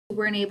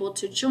weren't able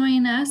to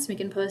join us, we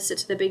can post it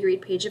to the Big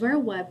Read page of our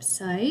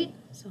website.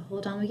 So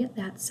hold on, we get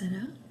that set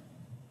up.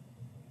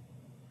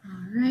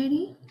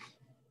 Alrighty.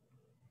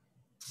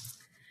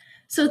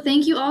 So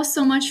thank you all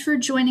so much for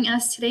joining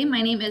us today.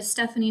 My name is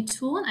Stephanie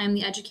Toole, and I'm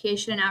the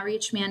Education and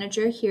Outreach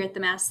Manager here at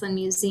the Massillon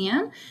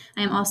Museum.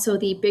 I am also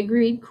the Big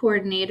Read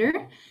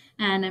Coordinator,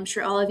 and I'm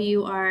sure all of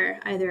you are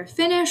either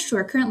finished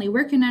or currently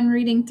working on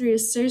reading through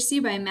Circe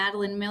by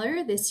Madeline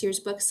Miller, this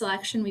year's book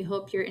selection. We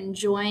hope you're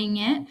enjoying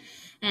it,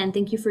 and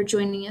thank you for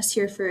joining us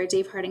here for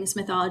Dave Harding's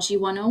Mythology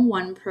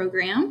 101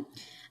 program.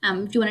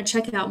 If you want to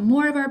check out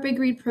more of our Big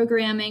Read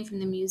programming from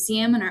the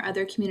museum and our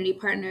other community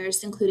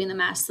partners, including the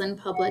Massillon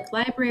Public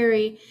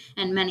Library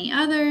and many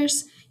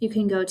others, you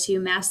can go to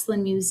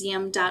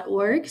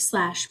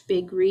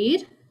massillonmuseum.org/Big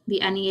Read.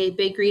 The NEA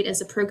Big Read is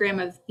a program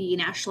of the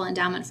National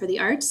Endowment for the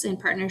Arts in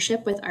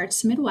partnership with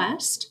Arts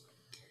Midwest.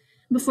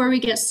 Before we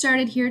get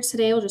started here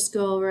today, we'll just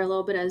go over a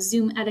little bit of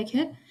Zoom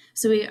etiquette.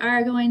 So we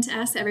are going to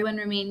ask that everyone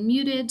remain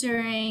muted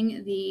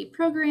during the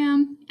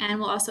program, and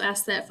we'll also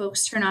ask that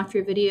folks turn off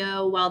your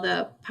video while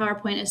the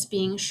PowerPoint is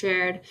being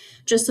shared,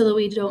 just so that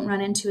we don't run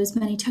into as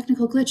many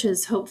technical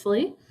glitches,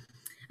 hopefully.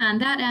 On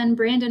that end,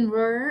 Brandon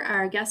Rohrer,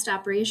 our guest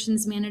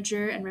operations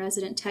manager and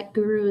resident tech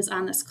guru, is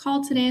on this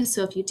call today.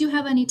 So if you do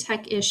have any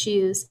tech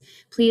issues,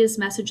 please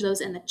message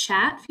those in the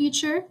chat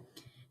feature,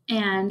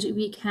 and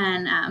we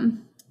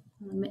can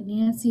limit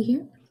Nancy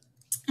here,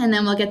 and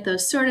then we'll get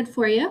those sorted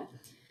for you.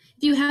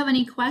 If you have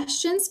any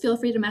questions, feel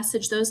free to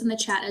message those in the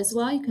chat as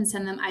well. You can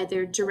send them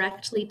either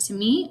directly to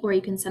me or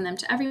you can send them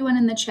to everyone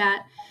in the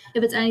chat.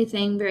 If it's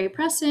anything very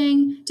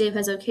pressing, Dave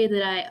has okay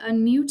that I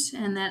unmute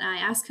and that I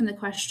ask him the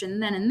question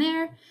then and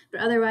there,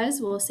 but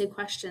otherwise we'll save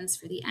questions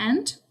for the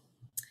end.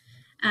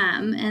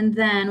 And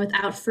then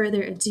without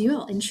further ado,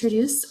 I'll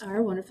introduce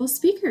our wonderful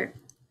speaker.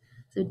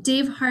 So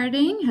Dave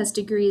Harding has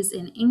degrees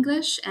in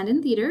English and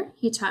in theater.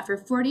 He taught for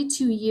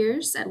 42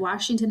 years at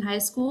Washington High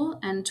School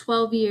and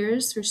 12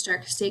 years for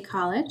Stark State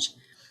College.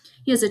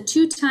 He is a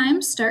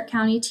two-time Stark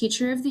County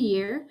Teacher of the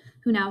Year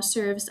who now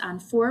serves on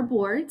 4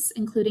 boards,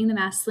 including the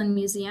Massillon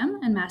Museum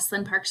and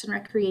Massillon Parks and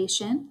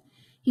Recreation.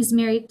 He's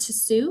married to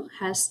Sue,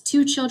 has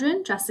 2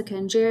 children, Jessica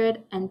and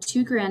Jared, and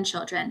 2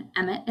 grandchildren,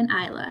 Emmett and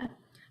Isla.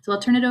 So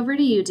I'll turn it over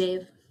to you,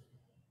 Dave.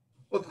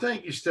 Well,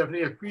 thank you,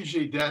 Stephanie. I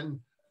appreciate that. And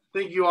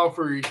thank you all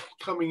for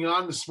coming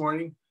on this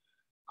morning.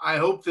 I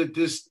hope that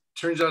this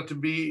turns out to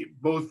be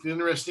both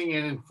interesting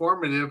and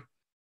informative.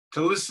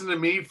 To listen to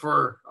me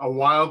for a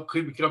while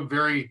could become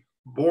very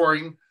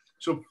boring.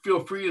 So feel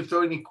free to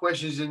throw any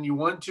questions in you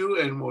want to,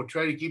 and we'll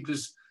try to keep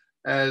this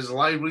as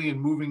lively and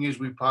moving as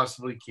we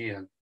possibly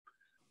can.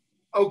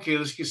 Okay,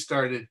 let's get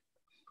started.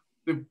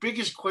 The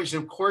biggest question,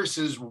 of course,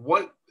 is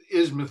what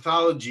is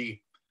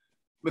mythology?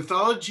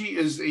 Mythology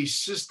is a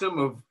system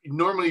of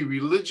normally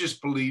religious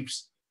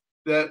beliefs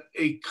that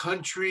a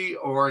country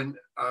or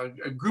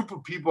a group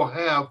of people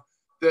have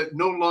that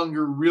no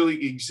longer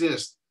really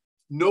exist.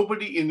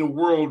 Nobody in the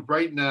world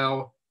right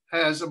now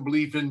has a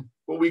belief in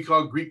what we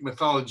call Greek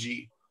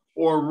mythology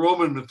or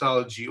Roman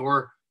mythology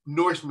or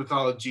Norse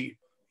mythology.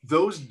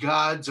 Those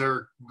gods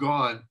are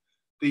gone.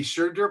 They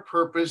served their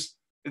purpose,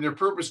 and their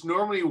purpose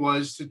normally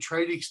was to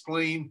try to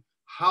explain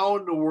how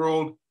in the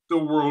world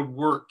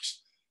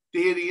works.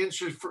 They had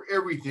answers for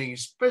everything,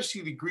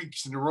 especially the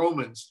Greeks and the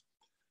Romans.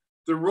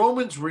 The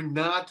Romans were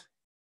not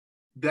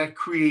that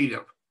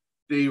creative.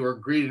 They were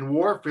great in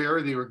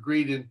warfare, they were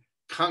great in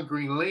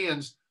conquering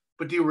lands,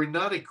 but they were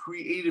not a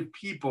creative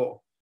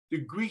people. The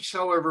Greeks,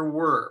 however,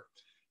 were.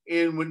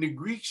 And when the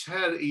Greeks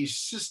had a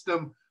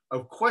system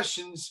of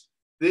questions,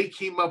 they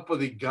came up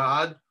with a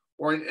god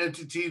or an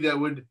entity that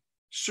would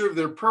serve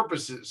their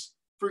purposes.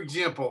 For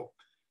example,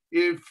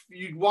 if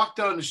you'd walk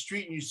down the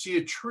street and you see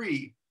a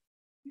tree,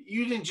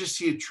 you didn't just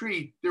see a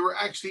tree, there were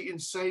actually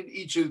inside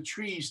each of the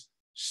trees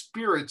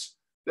spirits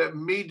that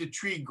made the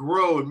tree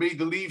grow and made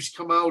the leaves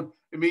come out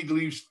and made the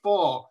leaves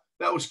fall.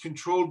 That was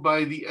controlled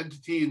by the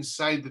entity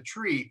inside the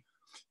tree.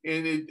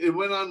 And it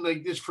went on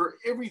like this for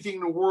everything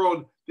in the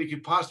world they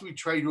could possibly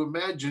try to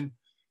imagine,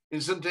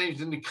 and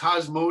sometimes in the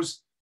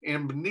cosmos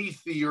and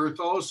beneath the earth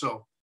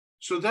also.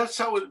 So that's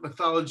how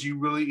mythology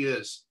really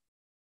is.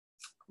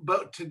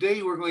 But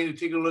today we're going to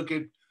take a look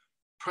at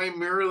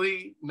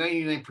primarily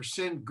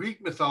 99%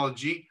 Greek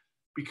mythology,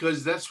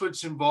 because that's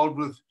what's involved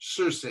with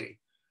Circe.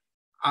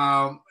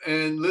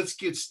 And let's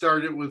get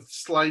started with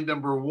slide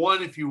number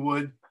 1, if you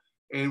would,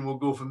 and we'll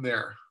go from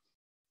there.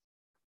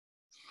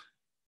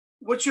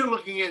 What you're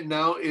looking at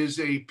now is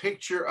a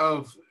picture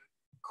of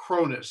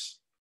Cronus.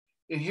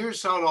 And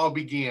here's how it all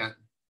began.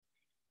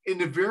 In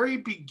the very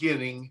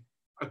beginning,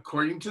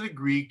 according to the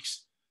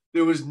Greeks,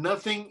 there was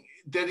nothing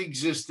that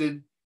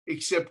existed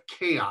except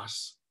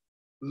chaos,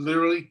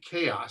 literally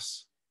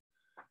chaos.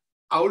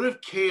 Out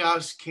of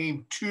chaos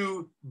came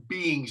 2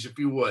 beings, if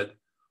you would.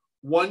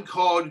 One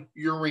called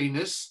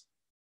Uranus,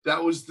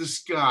 that was the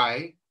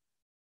sky,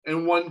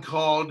 and one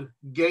called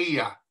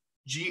Gaia,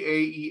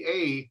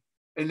 G-A-E-A,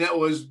 and that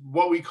was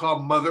what we call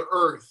Mother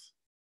Earth.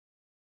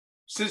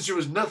 Since there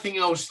was nothing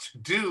else to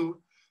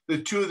do,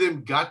 the 2 of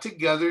them got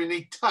together and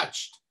they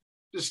touched.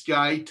 the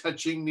sky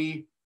touching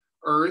the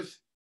earth,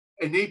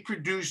 and they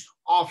produced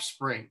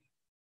offspring.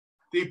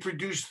 They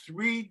produced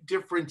 3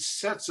 different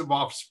sets of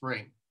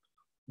offspring.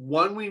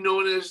 One we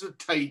know as the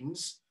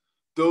Titans.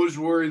 Those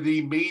were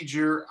the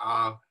major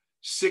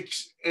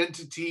 6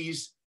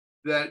 entities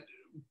that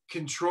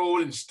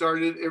controlled and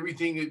started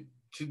everything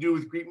to do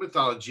with Greek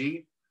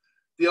mythology.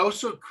 They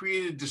also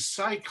created the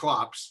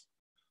Cyclops.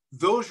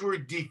 Those were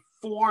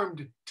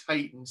deformed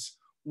Titans,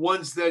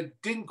 ones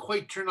that didn't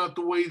quite turn out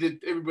the way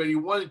that everybody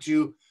wanted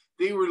to.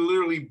 They were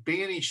literally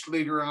banished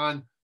later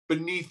on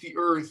beneath the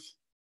earth.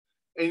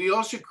 And he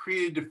also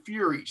created the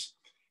Furies.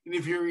 And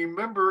if you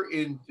remember,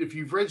 if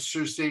you've read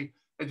Circe,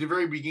 at the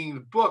very beginning of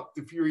the book,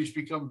 the Furies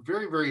become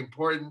very, very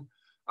important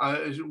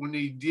when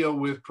they deal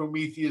with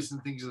Prometheus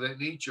and things of that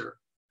nature.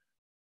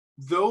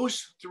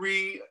 Those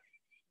 3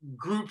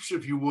 groups,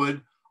 if you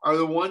would, are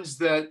the ones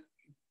that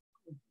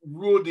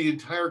ruled the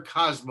entire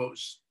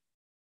cosmos.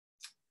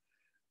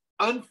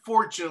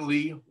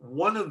 Unfortunately,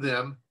 one of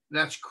them,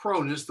 that's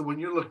Cronus, the one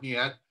you're looking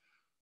at,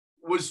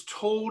 was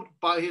told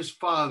by his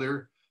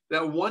father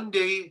that one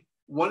day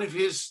one of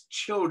his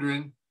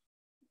children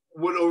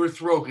would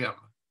overthrow him.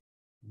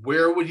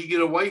 Where would he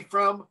get a wife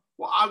from?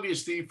 Well,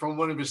 obviously from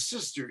one of his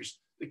sisters.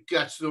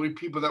 That's the only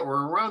people that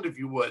were around, if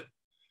you would.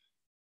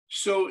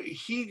 So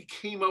he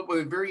came up with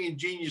a very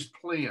ingenious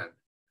plan.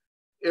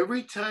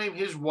 Every time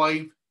his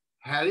wife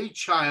had a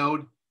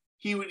child,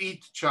 he would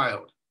eat the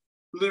child,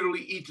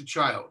 literally eat the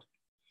child.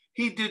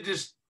 He did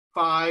this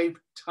 5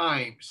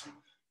 times.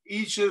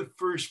 Each of the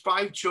first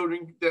 5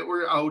 children that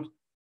were out,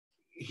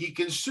 he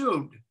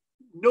consumed.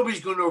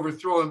 Nobody's going to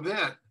overthrow him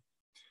then.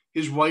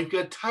 His wife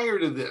got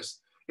tired of this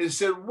and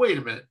said, wait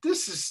a minute,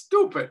 this is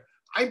stupid.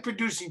 I'm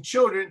producing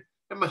children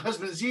and my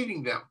husband's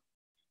eating them.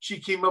 She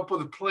came up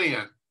with a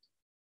plan.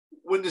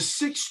 When the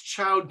 6th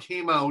child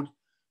came out,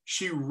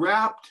 she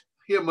wrapped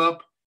him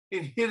up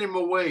and hid him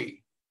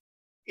away.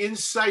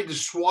 Inside the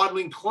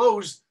swaddling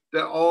clothes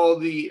that all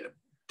the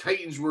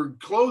Titans were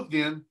clothed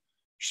in,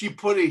 she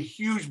put a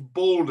huge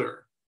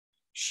boulder.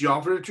 She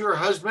offered it to her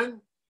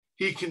husband.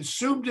 He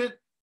consumed it.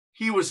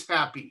 He was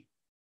happy.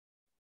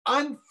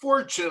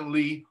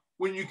 Unfortunately,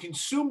 when you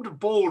consumed a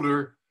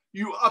boulder,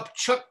 you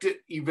upchucked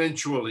it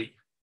eventually.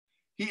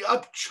 He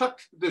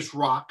upchucked this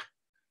rock,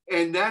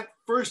 and that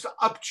first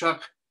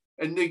upchuck,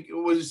 and it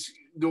was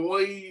the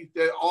way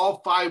that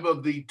all 5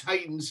 of the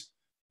Titans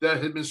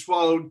that had been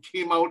swallowed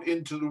came out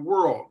into the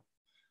world.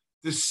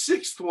 The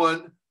 6th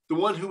one, the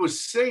one who was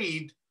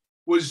saved,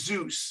 was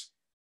Zeus.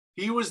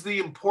 He was the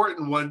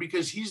important one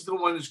because he's the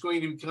one that's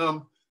going to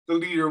become the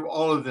leader of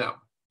all of them.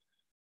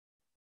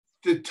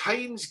 The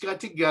Titans got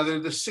together,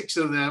 the 6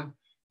 of them,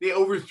 they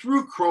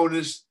overthrew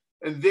Cronus,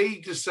 and they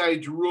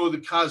decided to rule the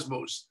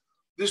cosmos.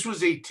 This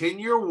was a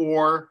 10-year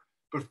war,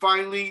 but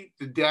finally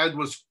the dad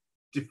was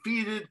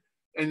defeated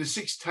and the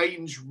 6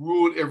 Titans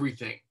ruled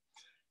everything.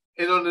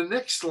 And on the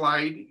next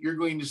slide, you're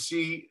going to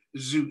see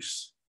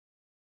Zeus.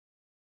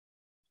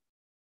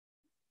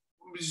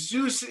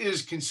 Zeus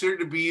is considered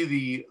to be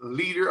the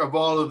leader of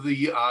all of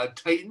the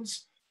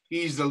Titans.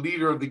 He's the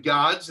leader of the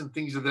gods and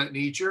things of that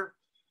nature.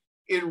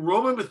 In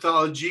Roman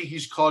mythology,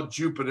 he's called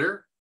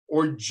Jupiter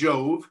or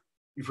Jove.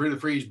 You've heard the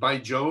phrase by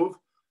Jove.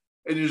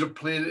 And there's a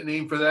planet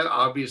name for that,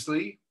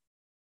 obviously.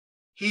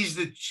 He's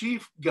the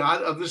chief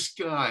god of the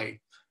sky.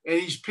 And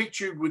he's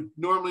pictured with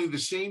normally the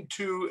same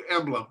 2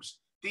 emblems.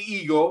 The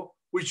eagle,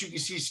 which you can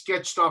see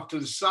sketched off to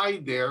the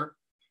side there,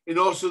 and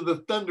also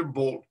the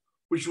thunderbolt,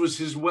 which was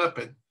his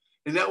weapon.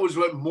 And that was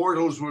what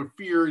mortals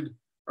feared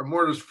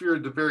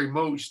the very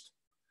most.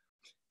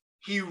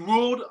 He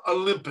ruled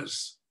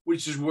Olympus,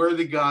 which is where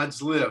the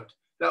gods lived.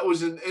 That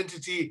was an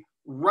entity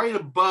right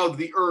above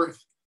the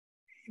earth,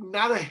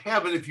 not a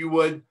heaven, if you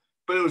would,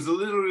 but it was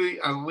literally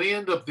a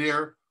land up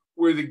there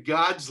where the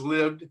gods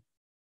lived.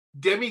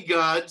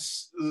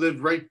 Demigods lived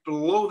right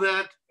below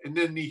that, and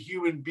then the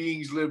human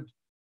beings lived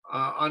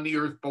on the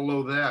earth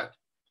below that.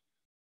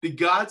 The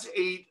gods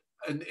ate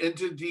an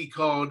entity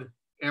called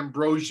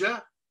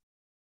ambrosia.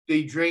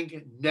 They drank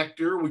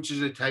nectar, which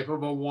is a type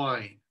of a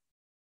wine.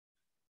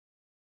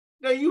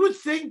 Now, you would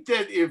think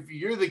that if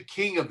you're the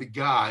king of the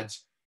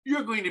gods,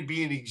 you're going to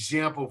be an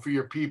example for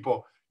your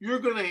people. You're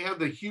going to have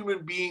the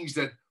human beings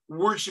that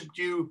worshiped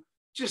you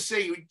just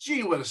say,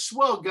 gee, what a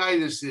swell guy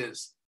this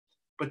is.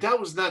 But that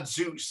was not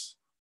Zeus.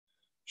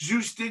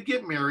 Zeus did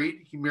get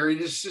married. He married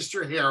his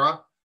sister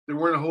Hera. There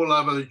weren't a whole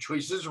lot of other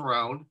choices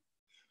around.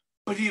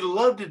 But he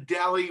loved to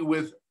dally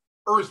with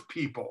earth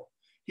people.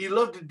 He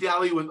loved to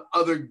dally with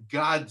other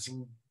gods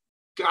and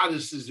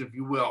goddesses, if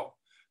you will.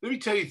 Let me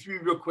tell you 3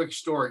 real quick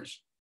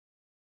stories.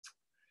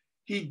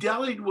 He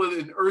dallied with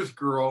an earth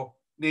girl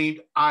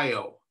named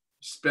Io,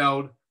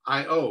 spelled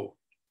I-O.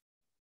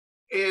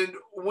 And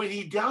when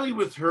he dallied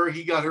with her,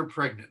 he got her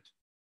pregnant.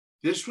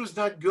 This was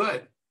not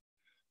good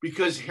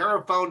because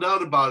Hera found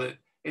out about it.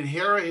 And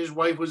Hera, his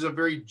wife, was a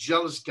very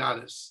jealous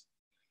goddess.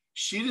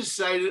 She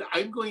decided,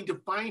 I'm going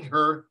to find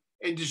her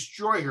and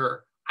destroy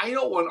her. I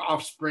don't want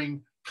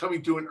offspring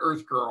coming to an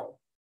earth girl.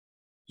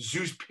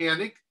 Zeus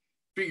panicked,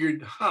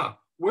 figured,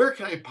 where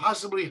can I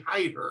possibly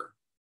hide her?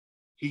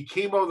 he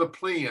came up with a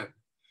plan.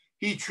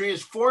 He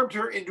transformed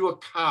her into a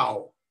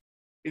cow,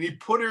 and he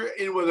put her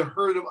in with a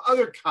herd of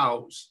other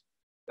cows.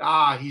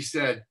 He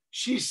said,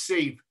 she's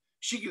safe.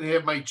 She can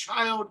have my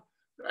child,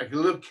 like a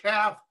little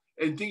calf,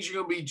 and things are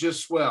going to be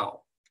just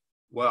swell.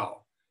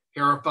 Well,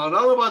 Hera found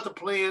out about the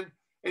plan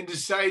and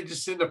decided to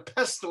send a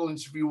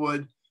pestilence, if you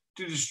would,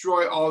 to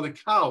destroy all the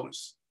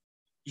cows.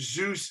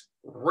 Zeus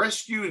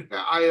rescued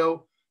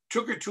Io,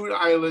 took her to an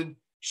island.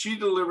 She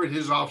delivered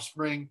his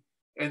offspring,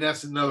 and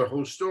that's another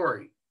whole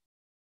story.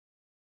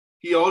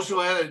 He also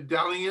had a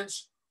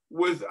dalliance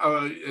with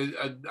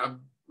a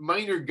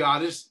minor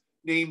goddess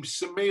named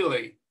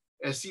Semele,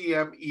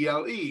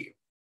 Semele.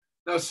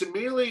 Now,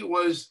 Semele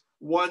was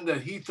one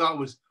that he thought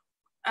was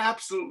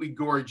absolutely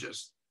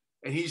gorgeous.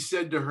 And he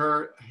said to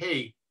her,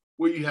 hey,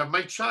 will you have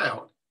my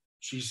child?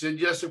 She said,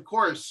 yes, of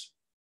course.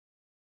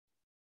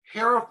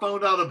 Hera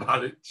found out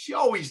about it. She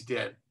always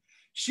did.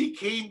 She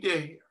came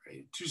to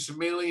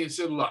Semele and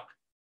said, look,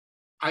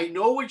 I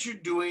know what you're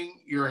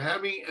doing. You're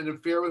having an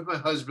affair with my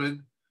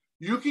husband.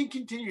 You can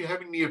continue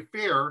having the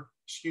affair,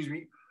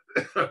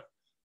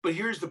 but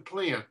here's the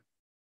plan.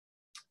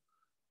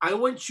 I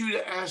want you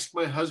to ask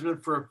my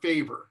husband for a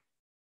favor.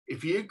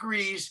 If he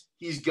agrees,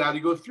 he's got to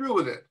go through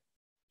with it.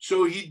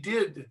 So he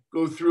did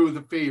go through with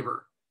the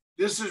favor.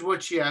 This is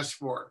what she asked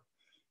for.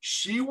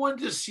 She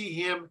wanted to see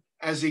him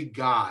as a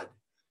god.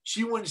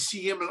 She wanted to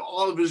see him in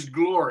all of his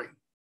glory.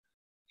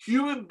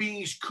 Human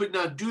beings could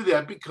not do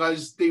that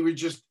because they were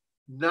just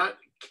not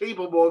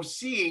capable of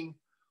seeing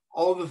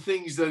all the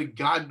things that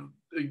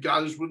a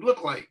goddess would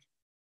look like.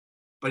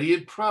 But he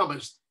had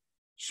promised,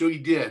 so he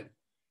did.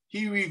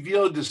 He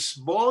revealed the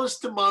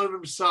smallest amount of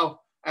himself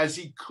as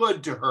he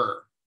could to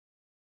her.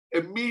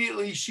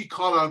 Immediately, she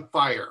caught on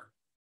fire.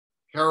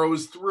 Hera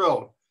was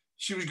thrilled.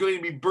 She was going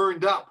to be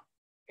burned up,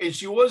 and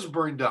she was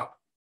burned up.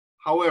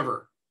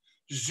 However,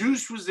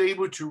 Zeus was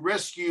able to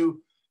rescue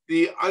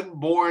the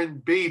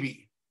unborn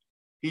baby.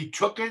 He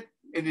took it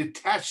and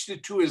attached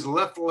it to his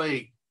left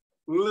leg,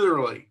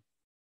 literally.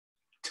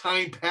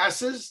 Time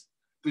passes,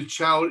 the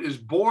child is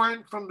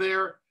born from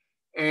there,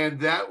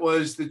 and that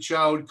was the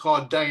child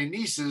called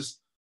Dionysus,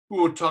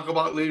 who we'll talk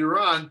about later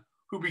on,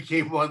 who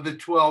became one of the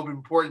 12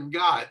 important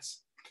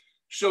gods.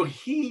 So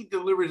he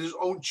delivered his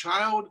own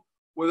child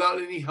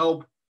without any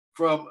help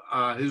from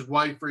his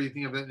wife or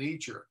anything of that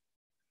nature.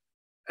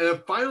 And a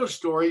final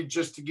story,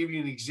 just to give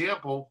you an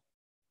example,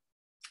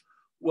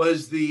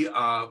 was the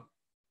a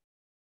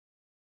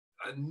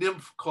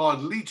nymph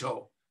called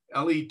Leto,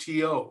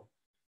 Leto.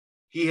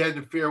 He had an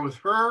affair with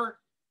her.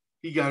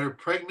 He got her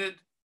pregnant.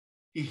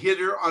 He hid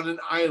her on an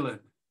island.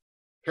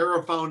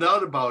 Hera found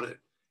out about it.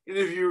 And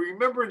if you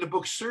remember in the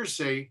book Circe,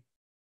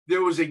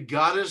 there was a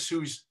goddess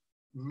whose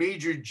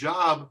major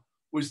job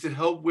was to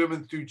help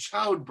women through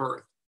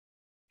childbirth.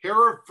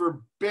 Hera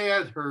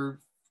forbade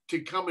her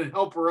to come and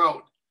help her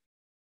out.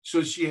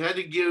 So she had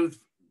to give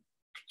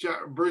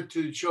birth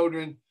to the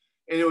children.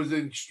 And it was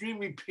an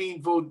extremely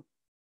painful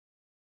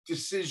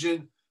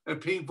decision, a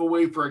painful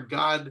way for a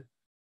goddess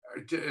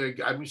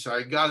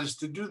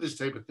to do this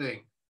type of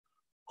thing.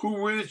 Who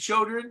were the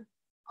children?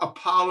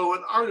 Apollo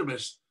and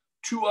Artemis,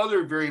 two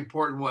other very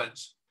important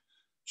ones.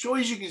 So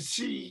as you can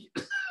see,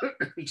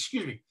 as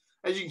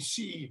you can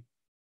see,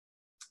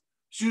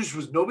 Zeus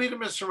was nobody to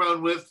mess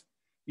around with.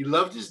 He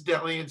loved his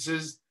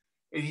dalliances,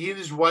 and he and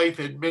his wife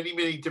had many,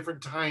 many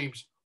different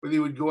times where they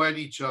would go at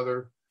each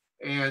other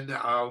and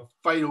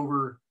fight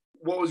over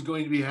what was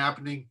going to be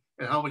happening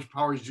and how much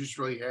power Zeus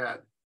really had.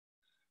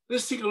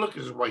 Let's take a look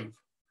at his wife.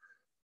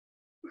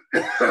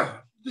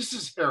 This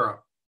is Hera.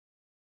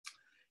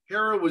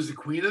 Hera was the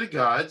queen of the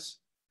gods,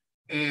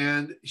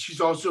 and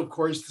she's also, of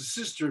course, the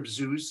sister of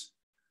Zeus.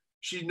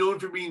 She's known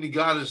for being the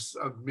goddess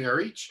of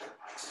marriage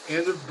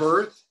and of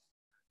birth.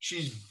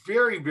 She's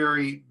very,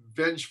 very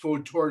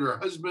vengeful toward her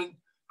husband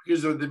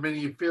because of the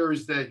many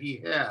affairs that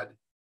he had.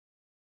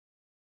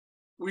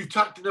 We've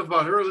talked enough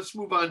about her. Let's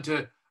move on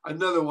to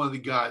another one of the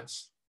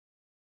gods.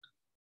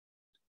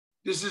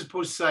 This is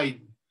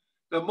Poseidon.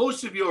 Now,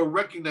 most of you will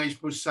recognize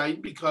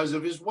Poseidon because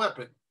of his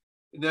weapon.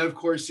 And that, of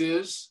course,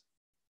 is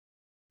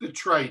the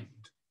trident.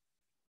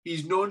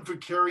 He's known for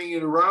carrying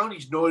it around.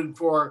 He's known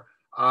for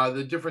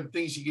the different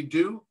things he could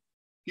do.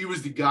 He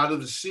was the god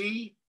of the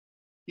sea.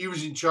 He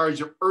was in charge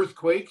of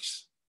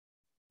earthquakes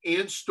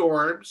and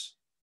storms.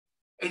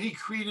 And he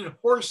created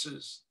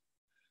horses.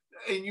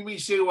 And you may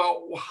say,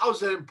 well, how's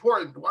that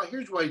important? Well,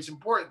 here's why it's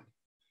important.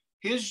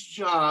 His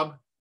job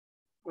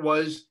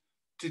was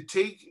to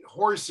take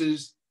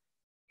horses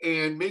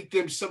and make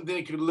them something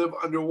that could live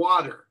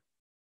underwater.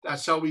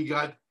 That's how we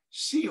got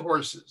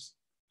seahorses.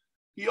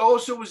 He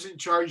also was in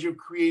charge of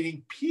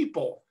creating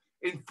people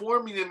and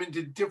forming them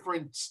into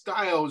different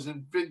styles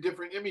and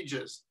different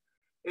images.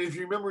 And if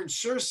you remember in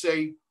Circe,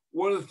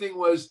 one of the things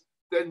was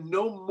that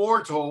no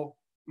mortal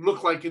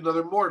looked like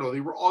another mortal.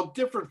 They were all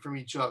different from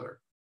each other.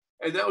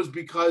 And that was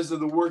because of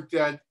the work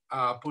that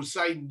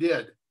Poseidon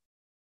did.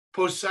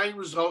 Poseidon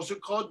was also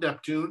called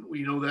Neptune.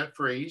 We know that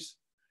phrase.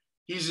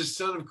 He's the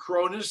son of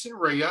Cronus and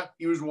Rhea.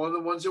 He was one of the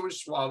ones that were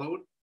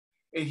swallowed.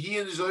 And he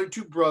and his other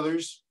two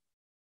brothers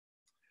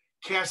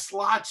cast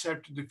lots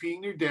after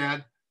defeating their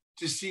dad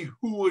to see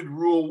who would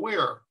rule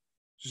where.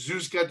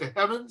 Zeus got the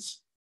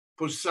heavens,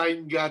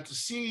 Poseidon got the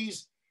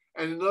seas,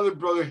 and another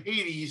brother,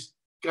 Hades,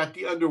 got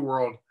the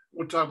underworld.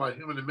 We'll talk about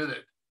him in a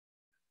minute.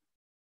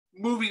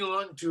 Moving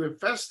along to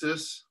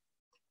Hephaestus.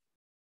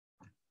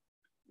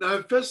 Now,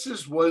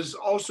 Hephaestus was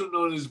also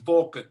known as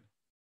Vulcan.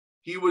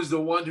 He was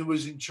the one who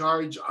was in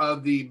charge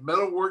of the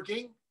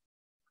metalworking,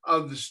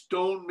 of the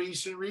stone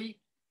masonry,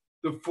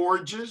 the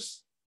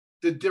forges,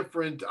 the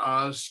different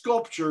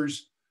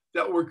sculptures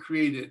that were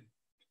created.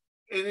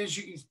 And as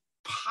you can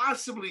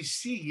possibly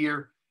see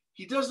here,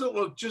 he doesn't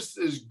look just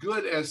as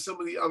good as some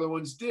of the other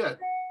ones did.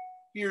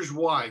 Here's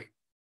why.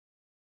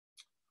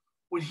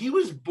 When he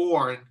was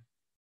born,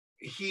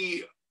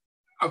 he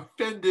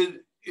offended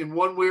in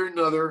one way or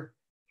another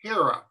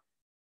Hera.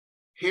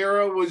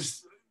 Hera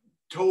was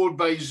told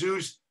by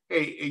Zeus,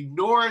 hey,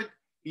 ignore it.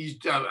 He's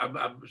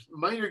a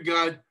minor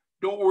god.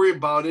 Don't worry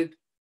about it.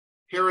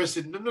 Hera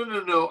said,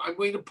 no, I'm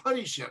going to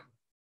punish him.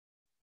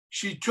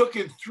 She took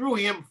and threw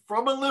him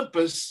from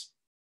Olympus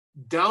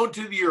down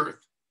to the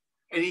earth,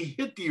 and he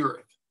hit the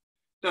earth.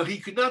 Now, he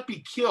could not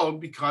be killed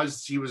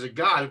because he was a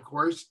god, of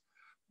course,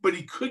 but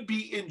he could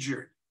be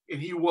injured, and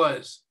he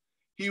was.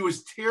 He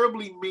was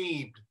terribly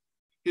maimed.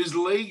 His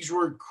legs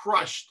were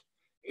crushed,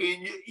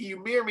 and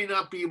you may or may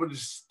not be able to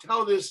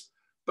tell this,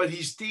 but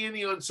he's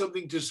standing on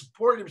something to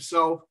support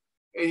himself,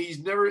 and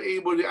he's never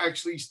able to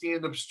actually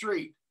stand up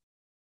straight.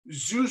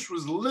 Zeus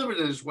was livid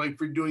at his wife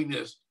for doing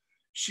this.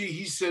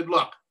 He said,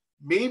 look,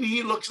 maybe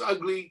he looks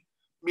ugly,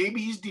 maybe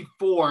he's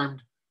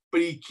deformed, but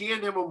he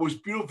can have a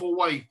most beautiful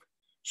wife.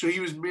 So he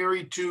was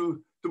married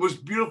to the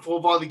most beautiful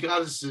of all the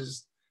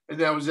goddesses, and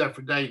that was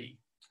Aphrodite.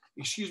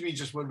 Excuse me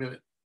just 1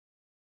 minute.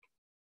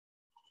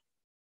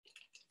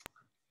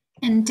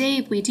 And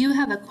Dave, we do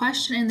have a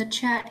question in the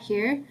chat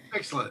here.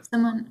 Excellent.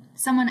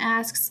 Someone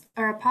asks,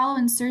 are Apollo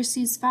and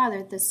Circe's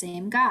father the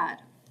same god?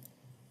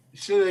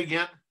 Say that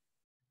again.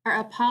 Are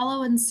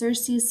Apollo and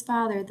Circe's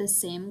father the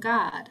same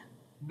god?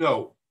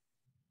 No.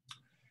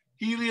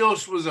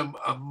 Helios was a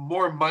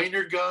more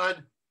minor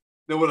god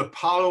than what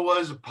Apollo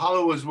was.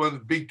 Apollo was one of the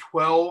big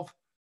 12.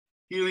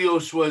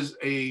 Helios was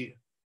a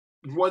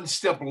one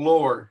step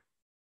lower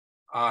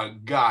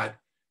god.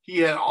 He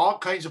had all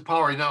kinds of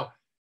power. Now,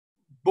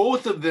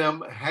 both of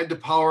them had the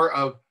power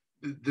of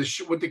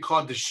what they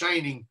called the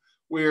shining,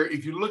 where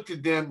if you looked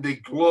at them, they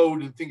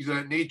glowed and things of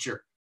that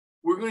nature.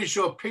 We're going to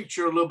show a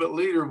picture a little bit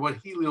later of what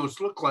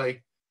Helios looked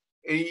like.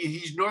 And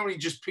he's normally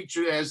just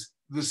pictured as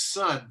the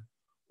sun,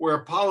 where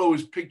Apollo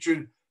is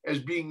pictured as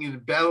being in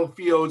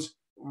battlefields,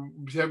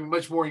 having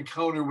much more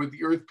encounter with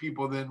the earth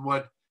people than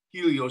what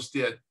Helios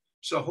did.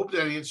 So I hope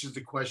that answers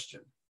the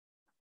question.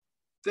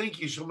 Thank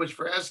you so much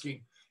for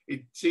asking.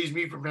 It saves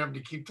me from having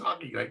to keep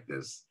talking like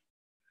this.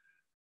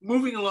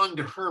 Moving along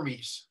to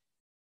Hermes.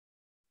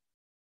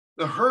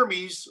 The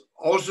Hermes,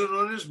 also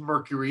known as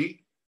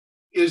Mercury,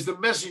 is the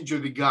messenger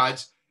of the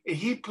gods, and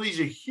he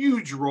plays a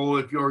huge role,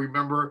 if you'll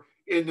remember,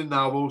 in the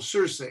novel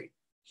Circe.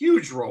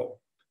 Huge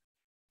role.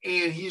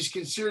 And he's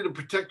considered a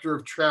protector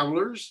of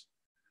travelers,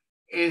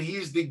 and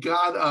he's the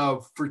god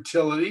of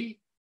fertility,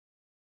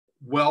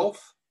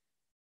 wealth,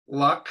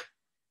 luck,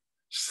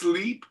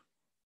 sleep,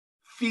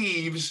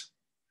 thieves,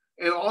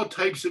 and all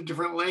types of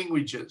different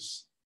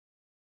languages.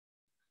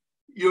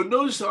 You'll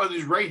notice on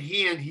his right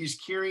hand, he's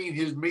carrying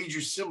his major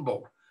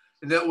symbol,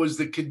 and that was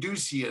the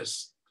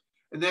caduceus.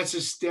 And that's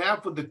a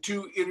staff with the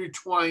two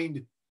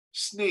intertwined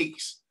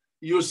snakes.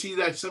 You'll see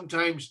that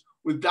sometimes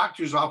with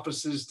doctors'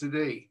 offices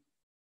today.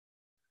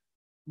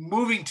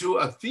 Moving to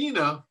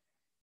Athena.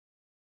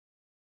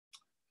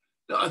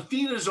 Now,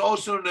 Athena is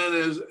also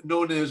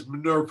known as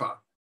Minerva,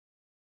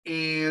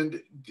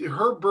 and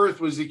her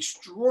birth was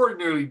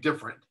extraordinarily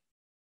different.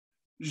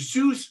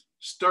 Zeus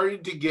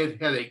started to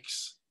get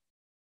headaches.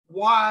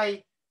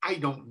 Why? I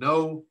don't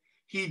know.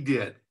 He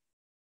did.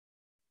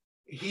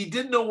 He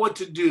didn't know what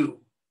to do.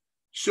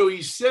 So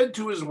he said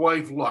to his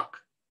wife, look,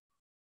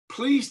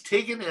 please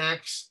take an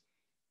axe,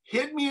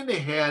 hit me in the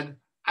head.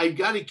 I've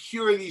got to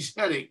cure these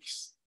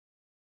headaches.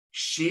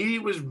 She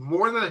was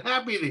more than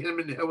happy to hit him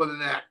in the head with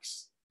an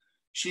axe.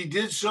 She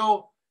did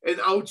so, and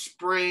out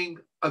sprang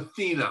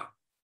Athena.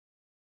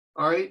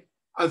 All right.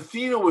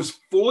 Athena was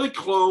fully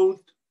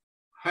clothed,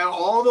 had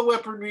all the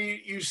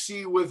weaponry you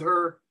see with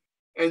her,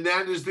 and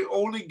that is the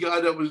only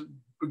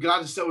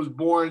goddess that was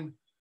born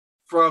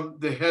from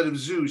the head of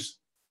Zeus.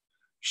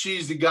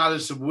 She's the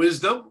goddess of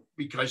wisdom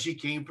because she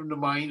came from the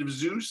mind of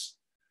Zeus.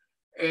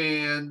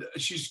 And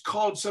she's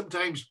called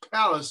sometimes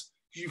Pallas.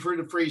 You've heard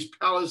the phrase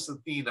Pallas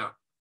Athena.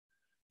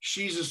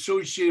 She's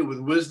associated with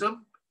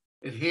wisdom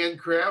and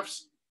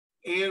handcrafts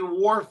and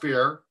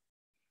warfare.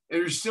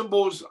 And her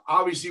symbols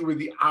obviously were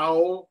the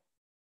owl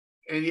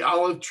and the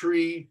olive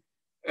tree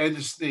and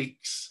the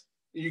snakes.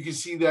 And you can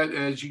see that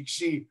as you can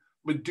see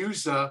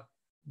Medusa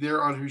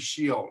there on her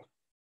shield.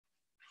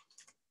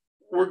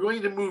 We're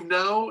going to move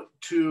now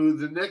to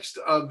the next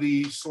of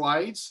the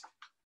slides,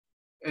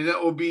 and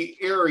that will be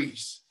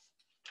Ares.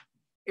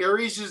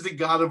 Ares is the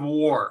god of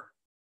war.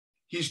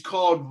 He's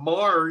called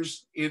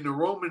Mars in the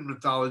Roman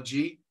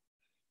mythology.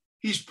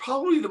 He's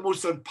probably the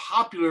most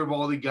unpopular of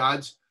all the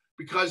gods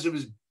because of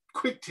his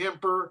quick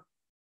temper,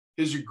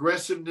 his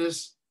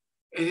aggressiveness,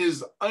 and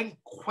his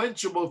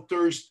unquenchable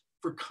thirst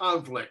for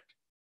conflict.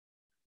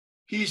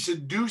 He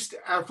seduced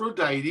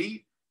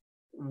Aphrodite,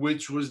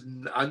 which was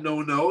a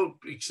no-no,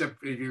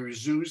 except if he was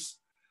Zeus,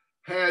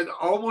 had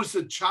almost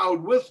a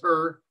child with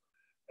her,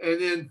 and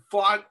then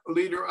fought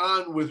later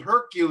on with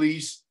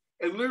Hercules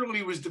and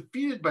literally was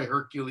defeated by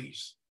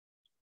Hercules.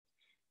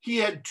 He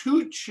had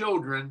two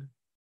children,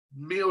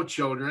 male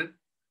children.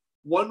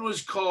 One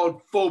was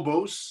called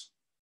Phobos,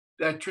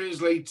 that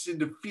translates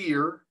into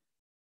fear,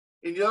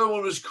 and the other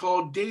one was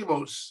called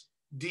Deimos,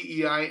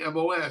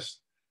 Deimos,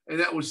 and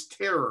that was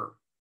terror.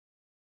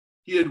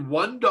 He had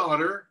one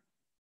daughter.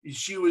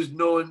 She was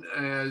known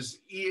as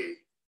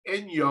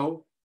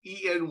Enyo,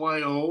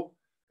 Enyo,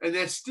 and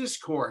that's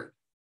discord.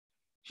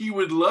 He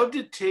would love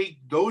to take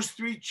those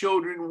three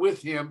children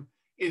with him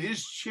in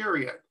his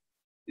chariot.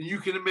 And you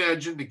can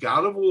imagine the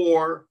god of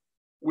war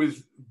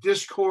with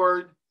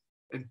discord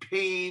and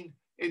pain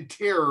and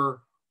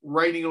terror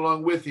riding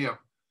along with him.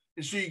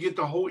 And so you get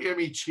the whole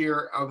image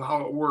here of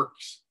how it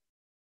works.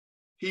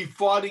 He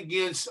fought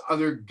against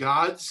other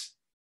gods.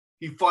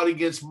 He fought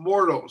against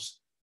mortals.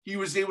 He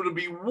was able to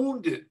be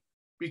wounded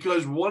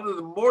because one of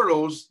the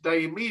mortals,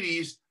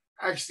 Diomedes,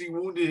 actually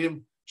wounded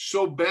him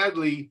so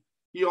badly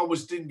he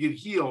almost didn't get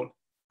healed.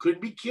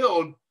 Couldn't be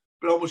killed,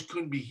 but almost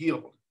couldn't be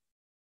healed.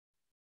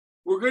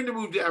 We're going to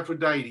move to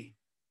Aphrodite.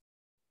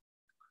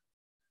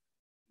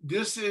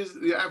 This is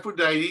the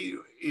Aphrodite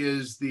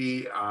is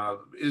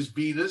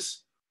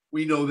Venus.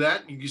 We know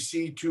that. You can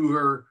see to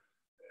her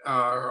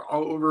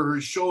all over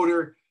her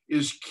shoulder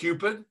is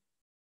Cupid.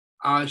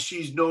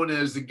 She's known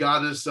as the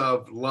goddess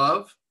of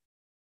love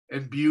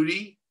and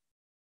beauty,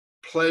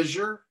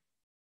 pleasure,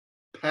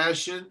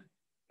 passion,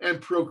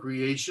 and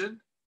procreation.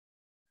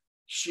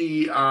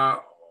 She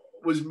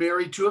was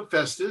married to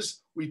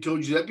Hephaestus. We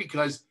told you that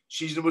because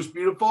she's the most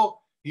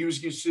beautiful. He was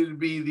considered to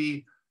be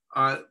the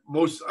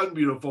most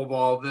unbeautiful of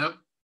all of them.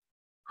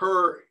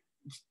 Her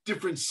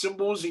different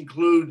symbols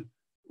include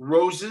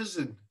roses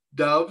and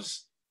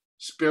doves,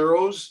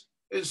 sparrows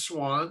and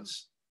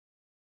swans.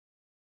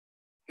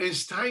 And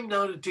it's time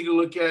now to take a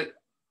look at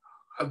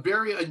a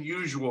very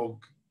unusual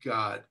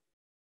god.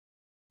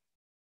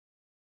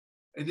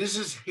 And this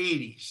is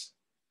Hades.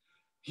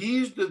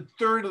 He's the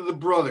third of the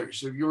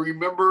brothers. If you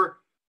remember,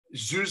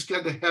 Zeus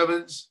got the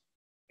heavens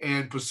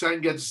and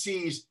Poseidon got the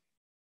seas.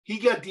 He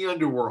got the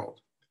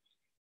underworld.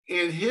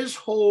 And his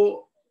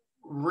whole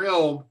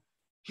realm,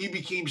 he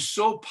became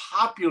so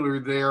popular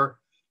there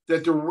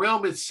that the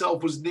realm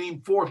itself was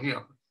named for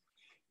him.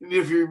 And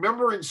if you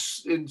remember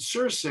in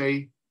Circe,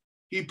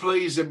 he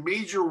plays a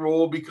major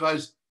role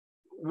because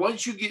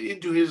once you get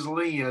into his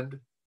land,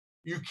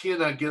 you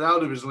cannot get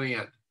out of his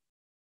land.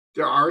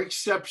 There are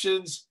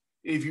exceptions.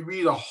 If you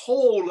read a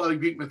whole lot of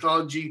Greek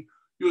mythology,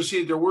 you'll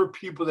see that there were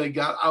people that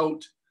got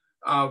out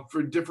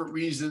for different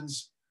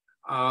reasons,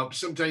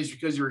 sometimes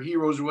because they were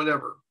heroes or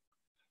whatever.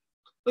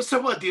 Let's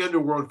talk about the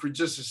underworld for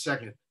just a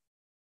second.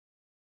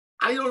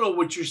 I don't know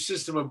what your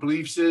system of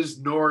beliefs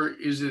is, nor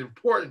is it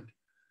important,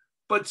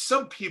 but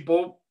some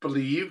people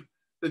believe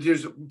that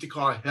there's what they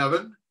call a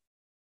heaven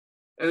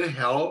and a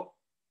hell,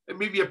 and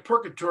maybe a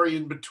purgatory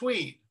in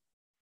between.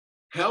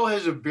 Hell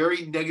has a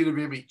very negative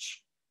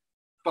image.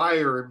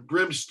 Fire and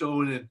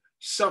brimstone and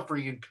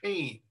suffering and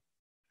pain.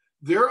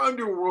 Their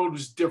underworld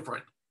was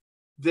different.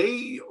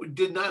 They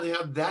did not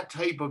have that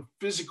type of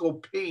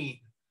physical pain.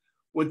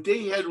 What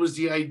they had was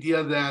the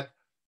idea that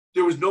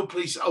there was no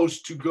place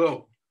else to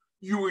go.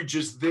 You were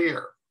just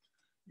there.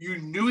 You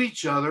knew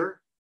each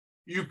other.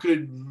 You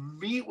could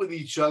meet with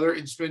each other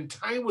and spend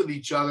time with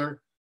each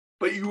other,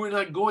 but you were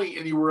not going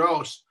anywhere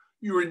else.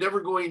 You were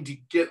never going to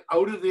get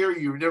out of there.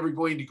 You were never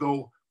going to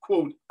go,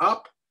 quote,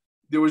 up.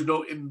 There was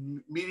no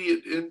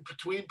immediate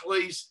in-between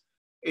place,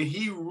 and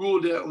he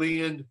ruled that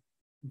land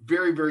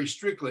very, very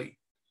strictly.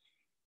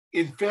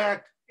 In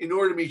fact, in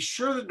order to make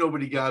sure that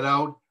nobody got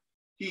out,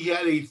 he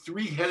had a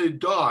three-headed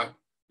dog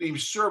named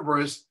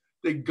Cerberus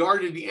that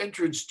guarded the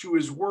entrance to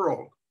his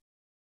world.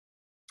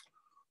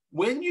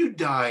 When you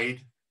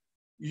died,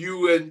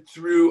 you went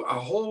through a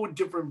whole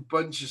different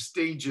bunch of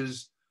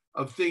stages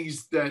of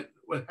things that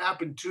would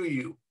happen to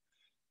you.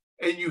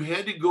 And you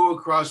had to go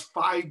across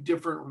 5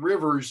 different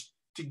rivers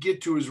to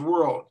get to his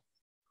world.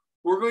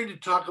 We're going to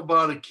talk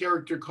about a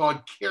character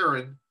called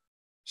Charon,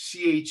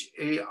 Charon,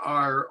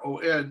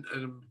 in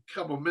a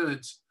couple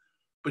minutes,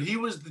 but he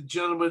was the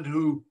gentleman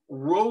who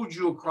rowed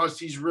you across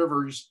these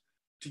rivers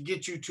to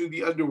get you to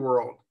the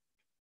underworld.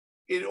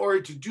 In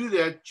order to do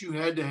that, you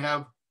had to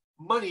have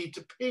money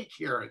to pay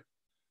Charon.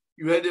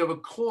 You had to have a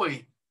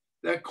coin.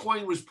 That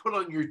coin was put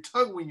on your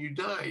tongue when you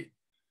died.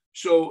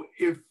 So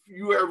if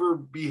you ever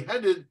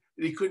beheaded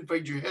and he couldn't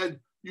find your head,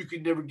 you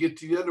could never get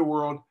to the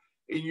underworld,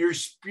 and your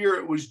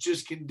spirit was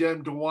just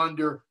condemned to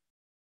wander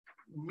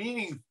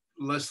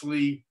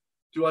meaninglessly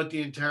throughout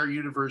the entire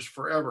universe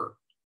forever.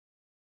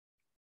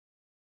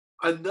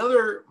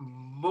 Another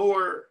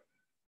more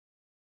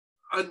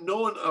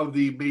unknown of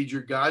the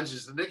major gods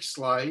is the next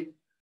slide,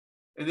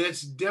 and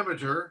that's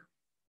Demeter.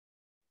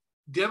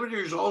 Demeter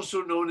is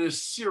also known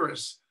as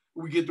Circe.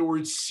 We get the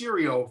word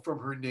cereal from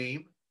her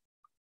name.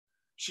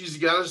 She's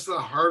the goddess of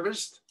the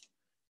harvest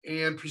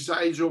and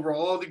presides over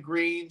all the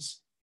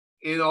grains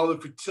and all the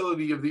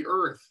fertility of the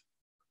earth.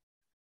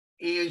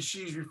 And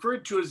she's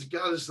referred to as the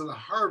goddess of the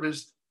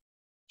harvest.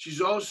 She's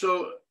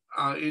also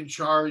in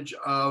charge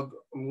of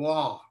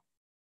law.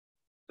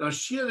 Now,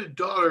 she had a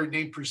daughter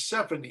named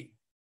Persephone,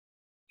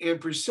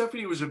 and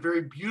Persephone was a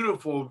very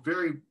beautiful,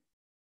 very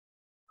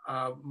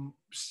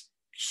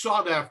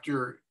sought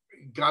after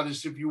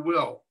goddess, if you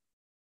will.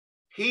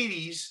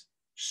 Hades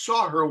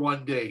saw her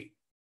one day.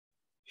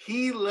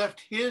 He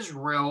left his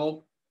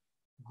realm,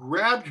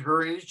 grabbed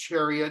her in his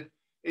chariot,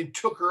 and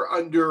took her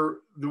under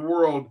the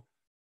world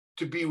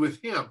to be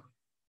with him.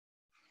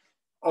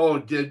 Oh,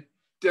 did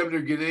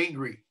Demeter get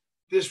angry?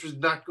 This was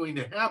not going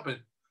to happen.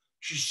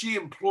 She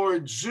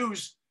implored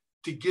Zeus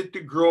to get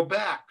the girl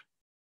back.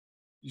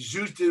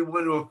 Zeus didn't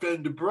want to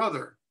offend the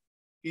brother.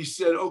 He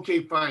said,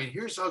 okay, fine,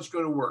 here's how it's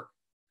going to work.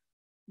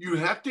 You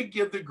have to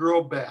give the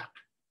girl back.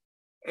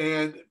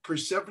 And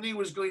Persephone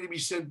was going to be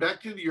sent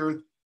back to the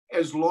earth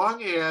as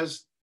long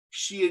as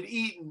she had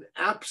eaten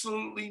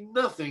absolutely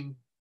nothing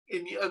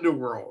in the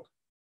underworld.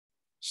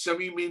 Some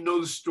of you may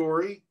know the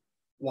story.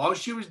 While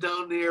she was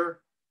down there,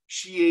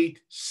 she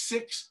ate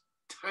 6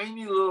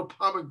 tiny little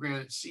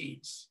pomegranate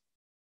seeds.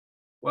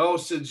 Well,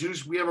 said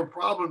Zeus, we have a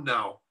problem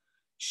now.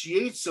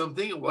 She ate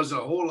something. It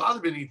wasn't a whole lot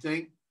of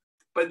anything,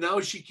 but now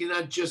she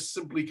cannot just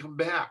simply come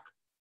back.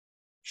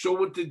 So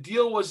what the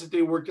deal was that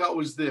they worked out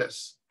was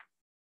this.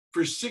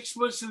 For 6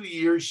 months of the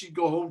year, she'd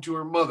go home to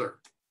her mother.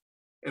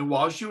 And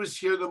while she was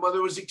here, the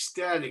mother was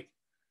ecstatic.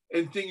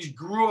 And things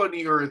grew on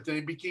the earth and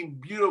it became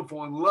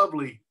beautiful and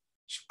lovely,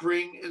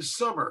 spring and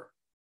summer.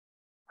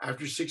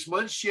 After 6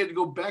 months, she had to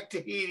go back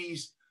to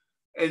Hades.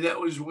 And that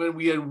was when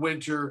we had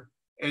winter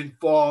and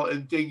fall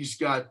and things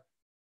got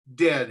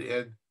dead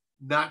and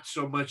not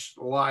so much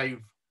live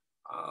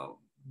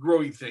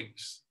growing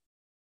things.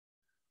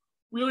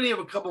 We only have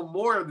a couple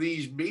more of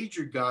these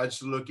major gods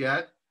to look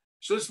at.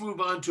 So let's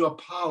move on to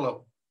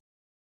Apollo.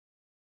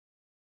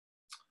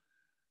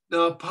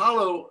 Now,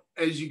 Apollo,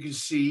 as you can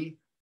see,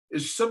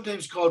 is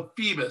sometimes called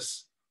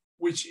Phoebus,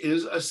 which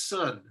is a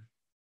sun.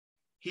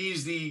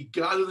 He's the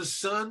god of the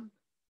sun,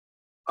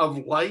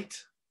 of light,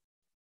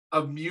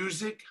 of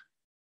music,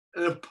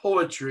 and of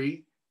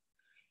poetry.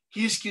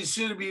 He's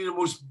considered to be the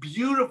most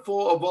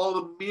beautiful of all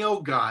the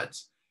male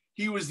gods.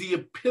 He was the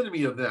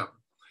epitome of them.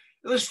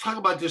 And let's talk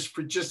about this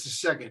for just a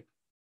second.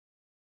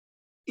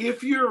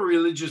 If you're a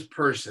religious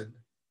person,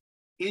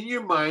 in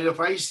your mind, if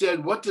I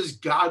said, what does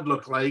God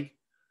look like?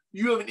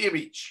 You have an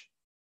image.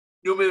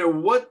 No matter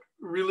what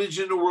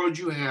religion in the world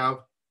you have,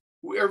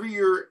 whoever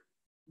your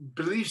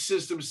belief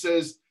system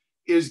says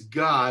is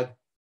God,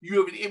 you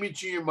have an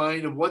image in your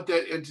mind of what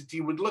that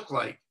entity would look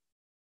like.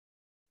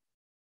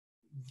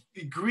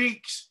 The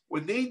Greeks,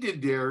 when they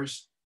did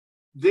theirs,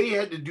 they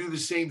had to do the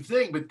same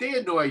thing, but they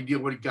had no idea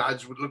what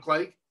gods would look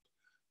like.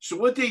 So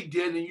what they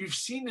did, and you've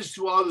seen this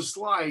through all the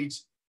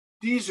slides,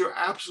 these are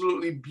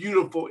absolutely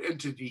beautiful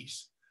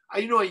entities.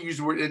 I know I use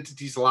the word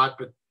entities a lot,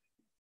 but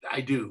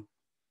I do.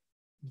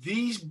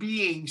 These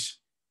beings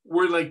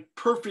were like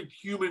perfect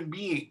human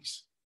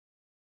beings.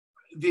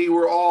 They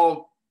were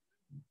all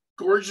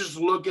gorgeous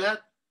to look at,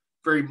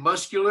 very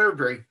muscular,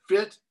 very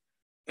fit,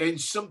 and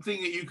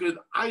something that you could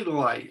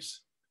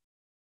idolize.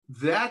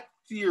 That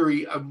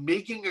theory of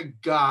making a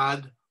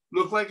god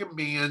look like a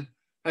man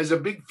has a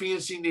big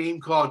fancy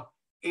name called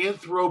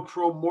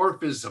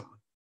anthropomorphism.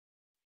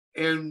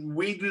 And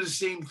we do the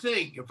same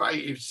thing.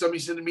 If somebody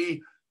said to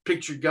me,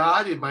 picture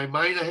God, in my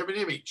mind, I have an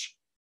image.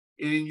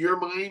 And in your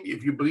mind,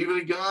 if you believe in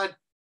a God,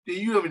 then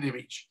you have an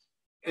image.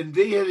 And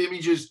they had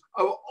images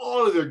of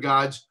all of their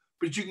gods,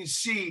 but you can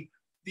see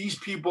these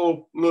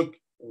people look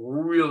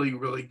really,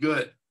 really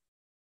good.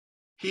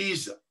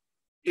 He's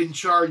in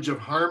charge of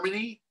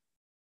harmony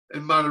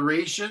and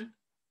moderation,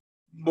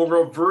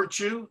 moral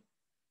virtue,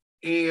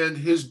 and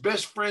his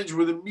best friends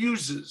were the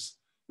muses.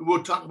 And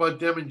we'll talk about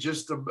them in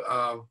just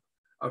a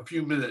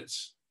few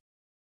minutes.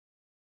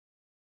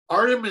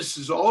 Artemis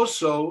is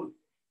also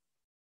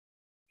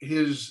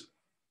his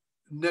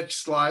next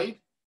slide.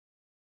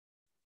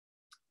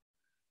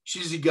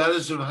 She's the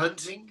goddess of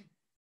hunting.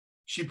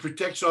 She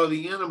protects all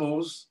the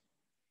animals,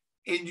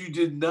 and you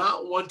did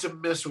not want to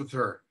mess with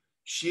her.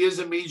 She is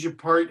a major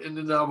part in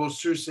the novel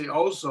Circe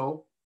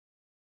also.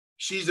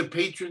 She's a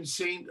patron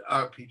saint,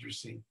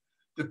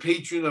 the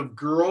patron of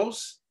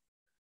girls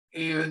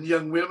and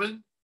young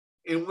women,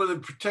 and one of the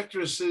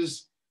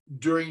protectresses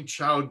during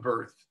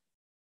childbirth.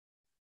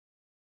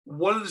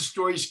 One of the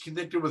stories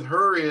connected with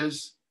her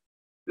is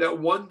that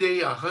one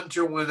day a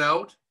hunter went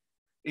out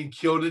and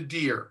killed a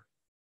deer.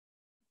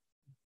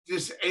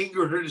 This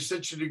angered her to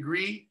such a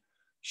degree,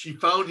 she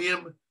found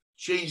him,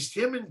 changed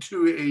him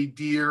into a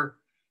deer,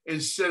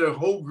 and set a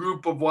whole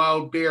group of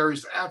wild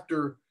bears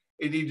after,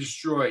 and he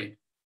destroyed.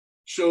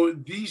 So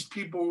these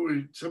people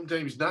were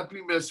sometimes not to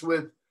be messed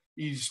with.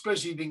 You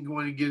especially didn't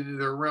want to get into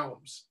their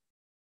realms.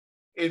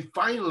 And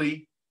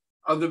finally,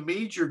 of the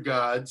major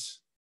gods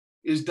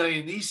is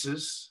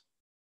Dionysus.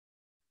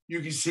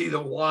 You can see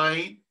the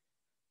wine.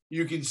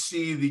 You can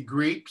see the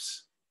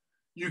grapes.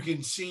 You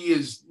can see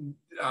his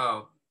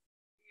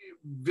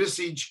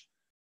visage,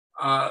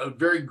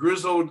 very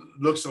grizzled,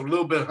 looks a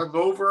little bit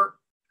hungover.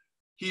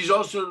 He's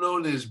also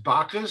known as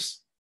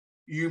Bacchus.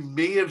 You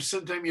may have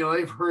sometime in your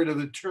life heard of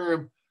the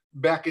term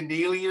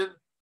bacchanalian,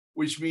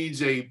 which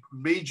means a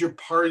major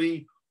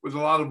party with a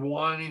lot of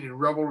wine and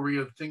revelry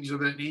and things of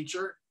that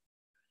nature.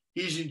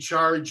 He's in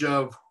charge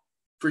of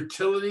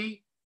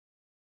fertility,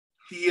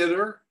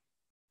 theater,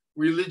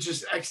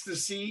 religious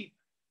ecstasy,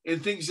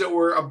 and things that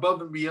were above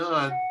and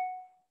beyond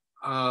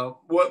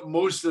what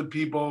most of the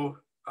people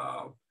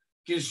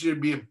consider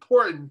to be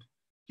important.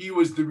 He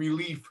was the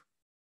relief,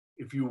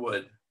 if you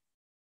would.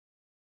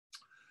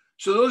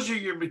 So those are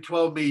your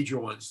 12 major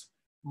ones.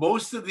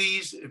 Most of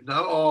these, if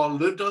not all,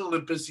 lived on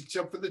Olympus,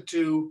 except for the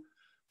two,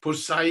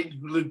 Poseidon,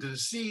 who lived in the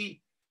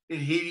sea, and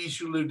Hades,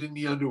 who lived in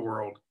the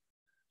underworld.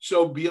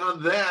 So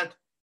beyond that,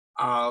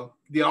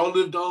 they all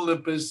lived on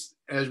Olympus,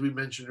 as we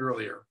mentioned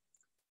earlier.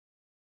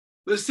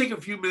 Let's take a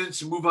few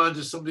minutes and move on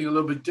to something a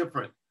little bit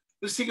different.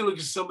 Let's take a look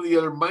at some of the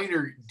other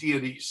minor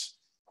deities.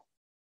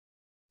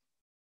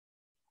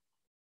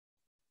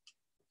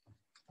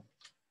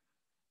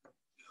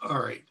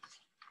 All right.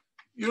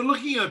 You're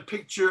looking at a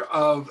picture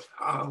of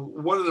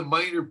one of the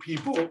minor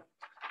people,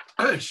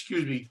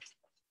 excuse me,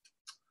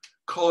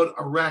 called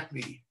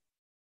Arachne.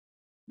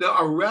 Now,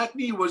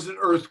 Arachne was an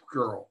earth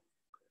girl,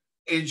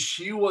 and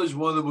she was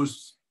one of the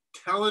most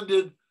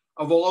talented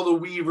of all the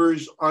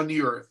weavers on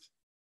the earth.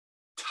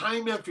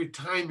 Time after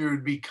time, there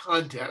would be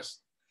contests.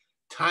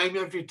 Time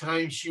after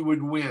time, she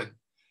would win,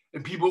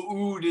 and people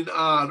oohed and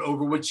ahed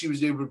over what she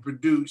was able to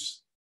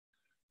produce.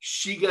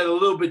 She got a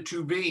little bit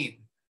too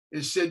vain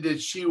and said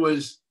that she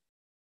was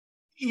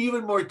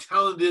even more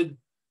talented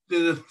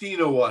than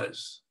Athena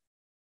was.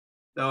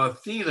 Now,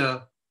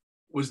 Athena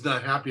was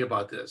not happy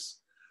about this.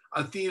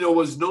 Athena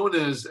was known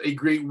as a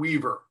great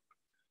weaver.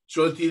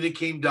 So Athena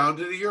came down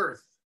to the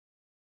earth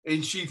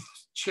and she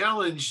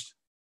challenged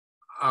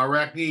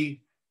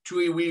Arachne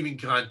to a weaving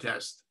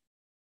contest.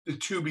 The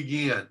two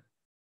began.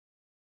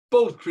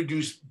 Both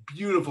produced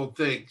beautiful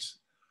things,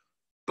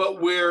 but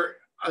where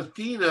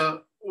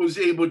Athena was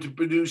able to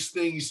produce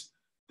things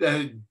that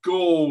had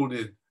gold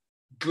and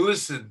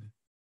glistened,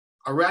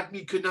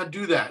 Arachne could not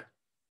do that.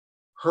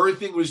 Her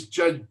thing was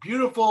judged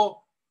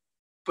beautiful,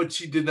 but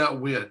she did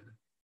not win.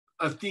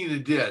 Athena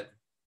did.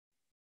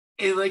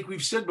 And like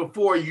we've said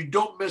before, you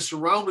don't mess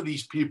around with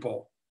these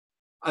people.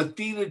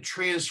 Athena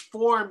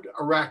transformed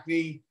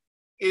Arachne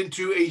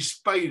into a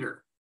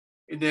spider.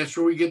 And that's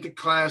where we get the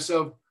class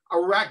of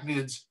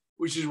arachnids,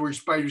 which is where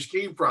spiders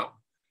came from.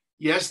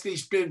 Yes, they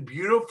spin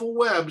beautiful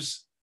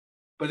webs,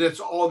 but that's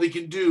all they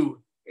can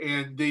do,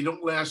 and they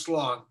don't last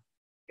long.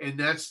 And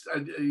that's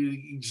an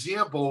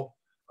example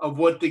of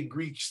what the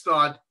Greeks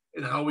thought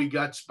and how we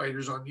got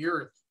spiders on the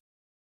earth.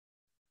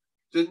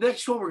 The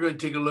next one we're going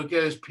to take a look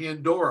at is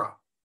Pandora.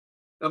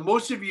 Now,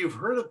 most of you have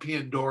heard of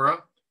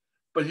Pandora,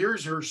 but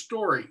here's her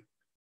story.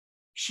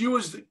 She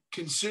was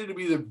considered to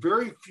be the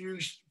very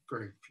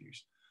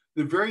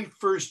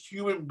first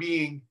human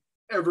being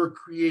ever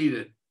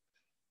created.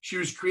 She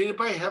was created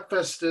by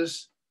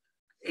Hephaestus,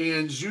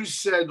 and Zeus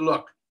said,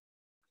 look,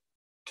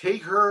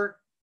 take her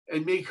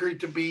and make her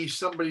to be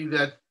somebody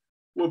that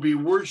will be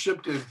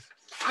worshipped and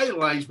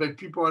idolized by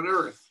people on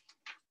earth.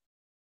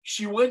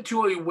 She went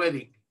to a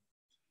wedding.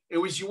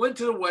 And when she went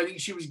to the wedding,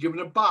 she was given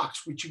a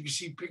box, which you can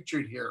see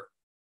pictured here.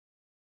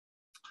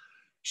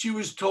 She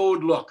was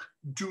told, look,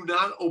 do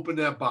not open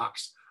that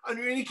box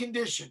under any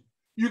condition.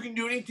 You can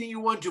do anything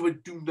you want to,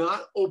 but do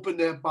not open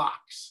that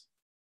box.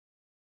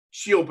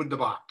 She opened the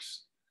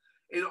box.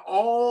 And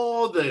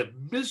all the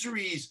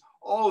miseries,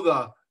 all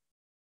the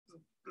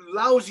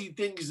lousy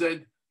things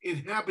that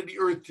inhabit the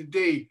earth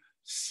today,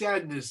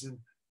 sadness and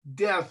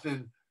death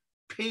and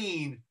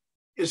pain,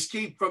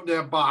 escaped from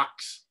that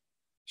box.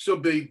 So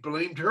they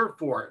blamed her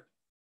for it.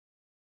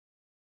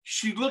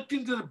 She looked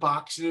into the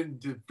box, and in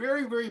the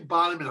very, very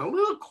bottom, in a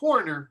little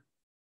corner,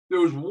 there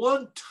was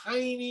one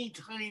tiny,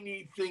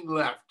 tiny thing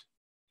left,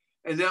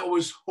 and that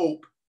was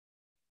hope.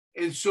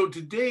 And so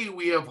today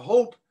we have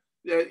hope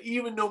that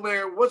even no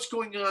matter what's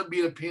going on, be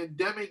it a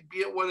pandemic, be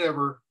it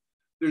whatever,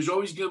 there's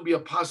always going to be a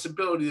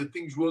possibility that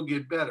things will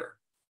get better.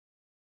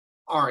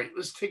 All right,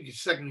 let's take a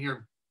second here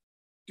and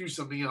do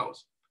something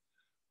else.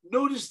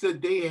 Notice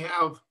that they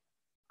have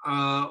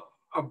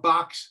a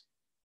box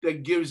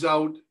that gives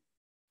out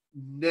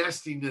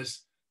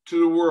nastiness to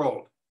the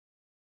world.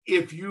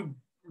 If you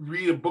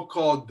read a book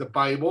called the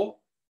Bible,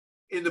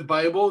 in the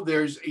Bible,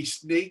 there's a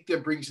snake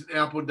that brings an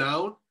apple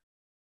down.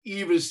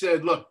 Eve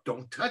said, look,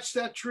 don't touch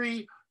that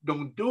tree.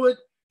 Don't do it.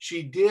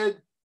 She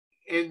did.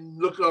 And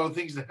look at all the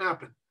things that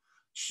happened.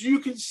 So you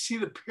can see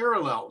the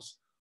parallels.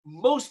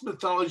 Most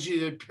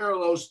mythology have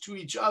parallels to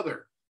each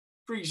other.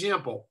 For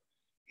example,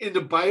 in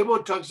the Bible,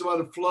 it talks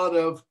about a flood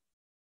of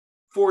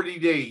 40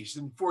 days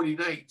and 40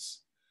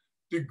 nights.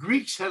 The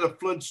Greeks had a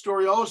flood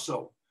story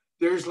also.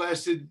 Theirs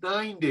lasted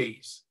 9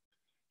 days.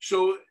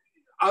 So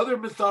other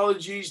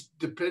mythologies,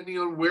 depending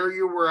on where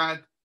you were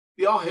at,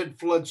 they all had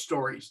flood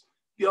stories.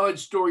 They all had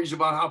stories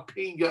about how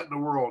pain got in the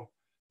world.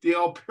 They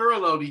all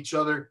paralleled each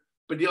other,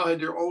 but they all had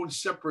their own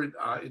separate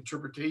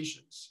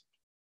interpretations.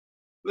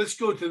 Let's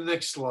go to the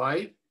next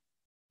slide.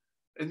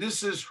 And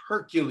this is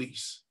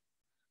Hercules.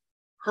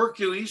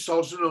 Hercules,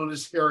 also known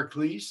as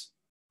Heracles,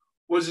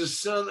 was a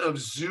son of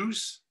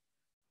Zeus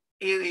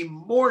and a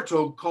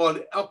mortal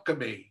called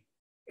Alcime,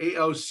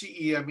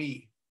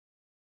 Alceme.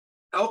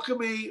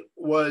 Alcime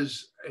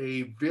was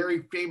a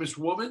very famous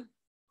woman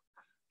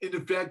in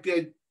the fact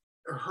that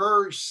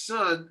her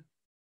son,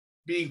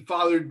 being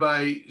fathered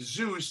by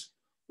Zeus,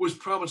 was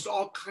promised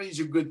all kinds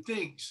of good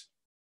things.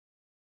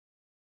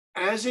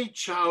 As a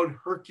child,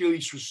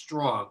 Hercules was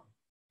strong.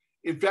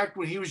 In fact,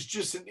 when he was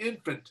just an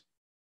infant,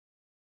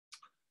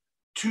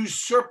 2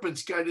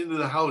 serpents got into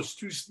the house,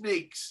 2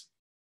 snakes.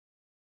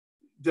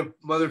 The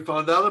mother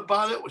found out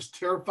about it, was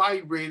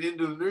terrified, ran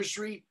into the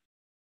nursery.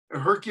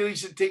 And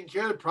Hercules had taken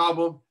care of the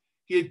problem.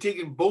 He had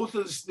taken both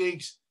of the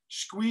snakes,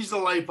 squeezed the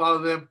life out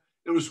of them,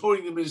 and was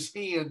holding them in his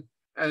hand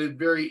at a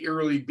very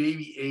early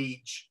baby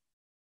age.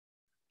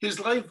 His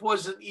life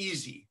wasn't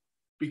easy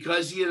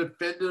because he had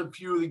offended a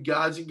few of the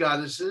gods and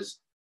goddesses.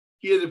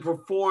 He had to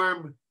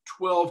perform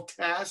 12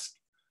 tasks.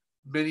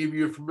 Many of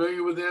you are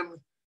familiar with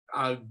them,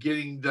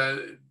 getting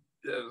the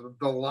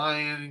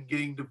lion and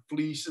getting the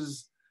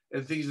fleeces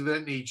and things of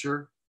that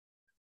nature.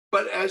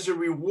 But as a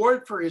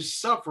reward for his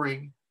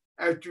suffering,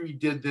 after he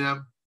did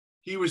them,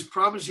 he was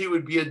promised he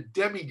would be a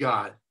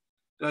demigod.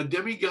 Now, a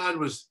demigod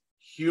was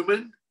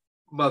human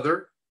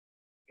mother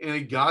and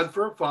a god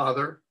for a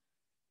father,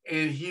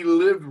 and he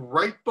lived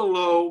right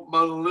below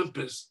Mount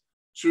Olympus,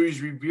 so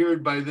he's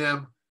revered by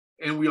them,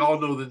 and we all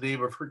know the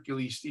name of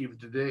Hercules even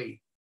today.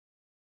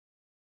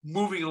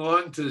 Moving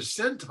along to the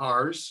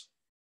centaurs.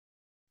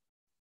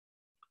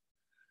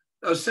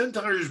 Now,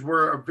 centaurs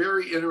were a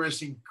very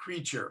interesting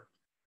creature.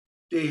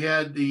 They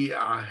had the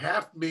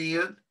half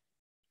man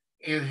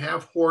and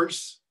half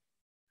horse,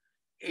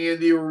 and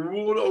they were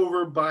ruled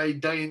over by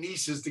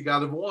Dionysus, the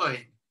god of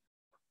wine.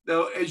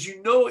 Now, as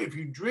you know, if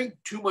you drink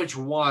too much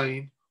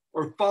wine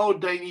or follow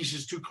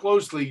Dionysus too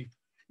closely,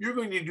 you're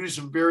going to do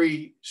some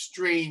very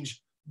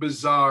strange,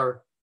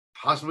 bizarre,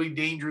 possibly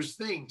dangerous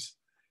things.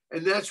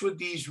 And that's what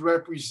these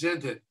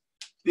represented.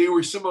 They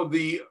were some of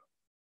the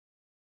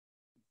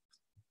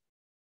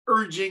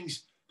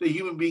urgings that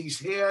human beings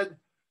had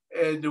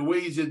and the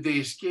ways that they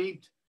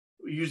escaped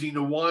using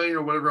the wine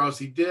or whatever else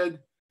he did.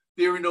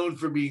 They were known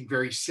for being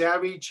very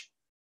savage,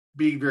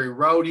 being very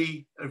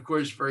rowdy, and of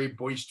course, very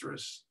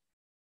boisterous.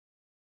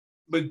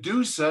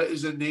 Medusa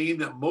is a name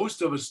that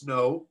most of us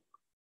know.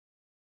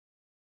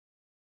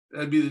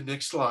 That'd be the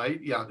next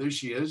slide. Yeah, there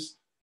she is.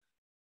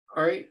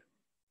 All right.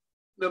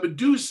 Now,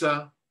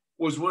 Medusa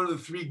was one of the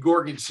 3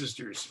 Gorgon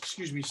sisters.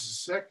 Excuse me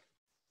just a sec.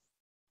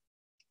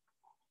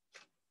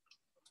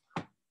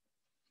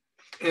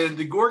 And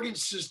the Gorgon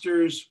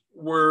sisters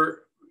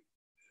were,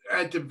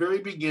 at the very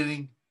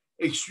beginning,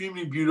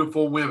 extremely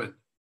beautiful women.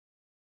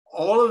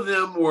 All of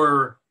them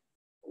were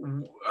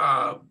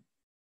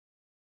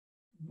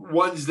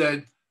ones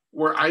that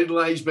were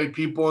idolized by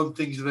people and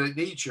things of that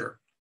nature.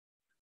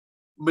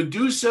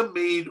 Medusa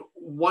made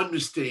one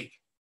mistake.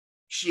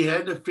 She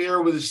had an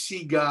affair with a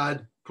sea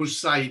god,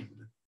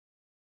 Poseidon.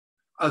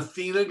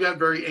 Athena got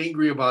very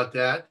angry about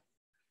that.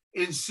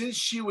 And since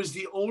she was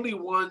the only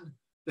one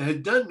that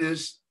had done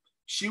this,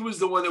 she was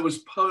the one that was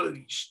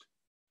punished.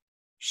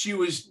 She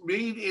was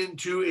made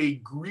into a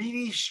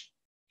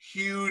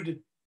greenish-hued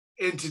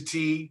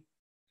entity.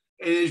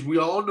 And as we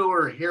all know,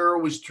 her hair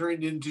was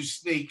turned into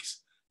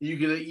snakes. You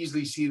can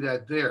easily see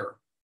that there.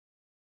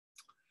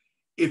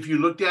 If you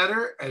looked at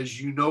her,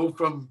 as you know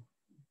from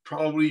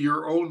probably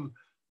your own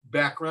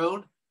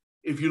background,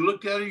 if you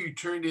looked at her, you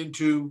turned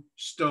into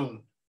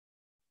stone.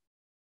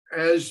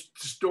 As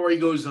the story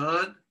goes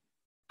on,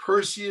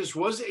 Perseus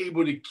was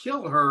able to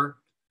kill her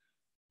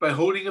by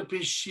holding up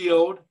his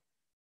shield.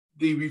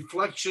 The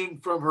reflection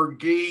from her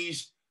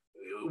gaze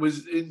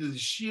was into the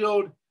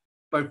shield.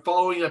 By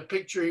following a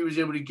picture, he was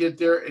able to get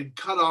there and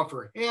cut off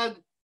her head.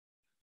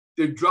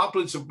 The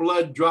droplets of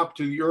blood dropped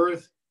to the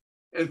earth,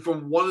 and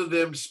from one of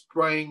them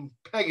sprang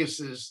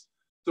Pegasus,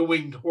 the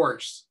winged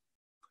horse.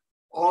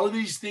 All of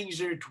these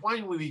things are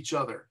entwined with each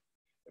other,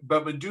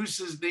 but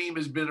Medusa's name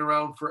has been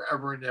around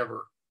forever and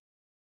ever.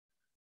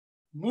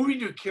 Moving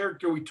to a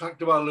character we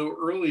talked about a little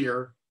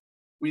earlier,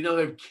 we now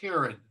have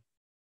Charon.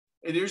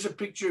 And here's a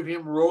picture of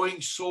him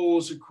rowing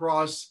souls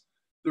across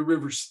the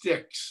river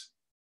Styx.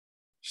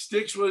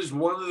 Styx was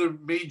one of the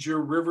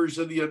major rivers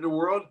of the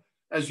underworld.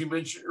 As you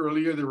mentioned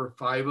earlier, there were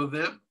 5 of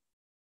them.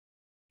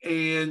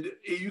 And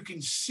you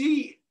can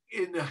see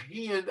in the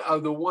hand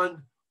of the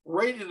one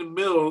right in the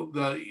middle,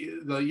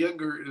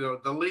 the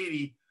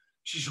lady,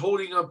 she's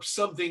holding up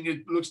something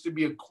that looks to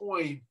be a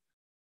coin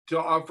to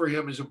offer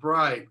him as a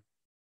bribe.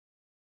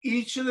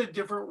 Each of the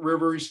different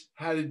rivers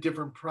had a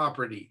different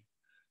property.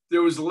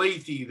 There was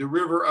Lethe, the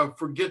river of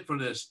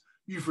forgetfulness,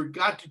 You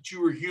forgot that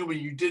you were human.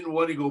 You didn't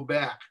want to go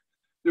back.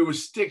 There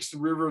was Styx, the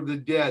river of the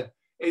dead.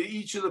 And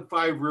each of the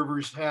 5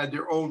 rivers had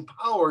their own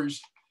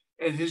powers.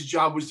 And his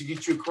job was to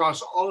get you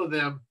across all of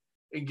them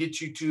and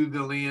get you to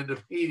the land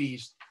of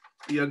Hades,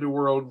 the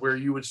underworld where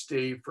you would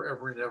stay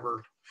forever and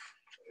ever,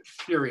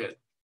 period.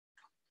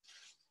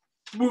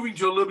 Moving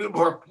to a little bit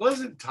more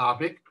pleasant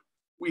topic,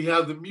 we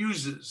have the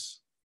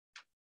Muses.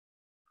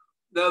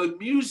 Now, the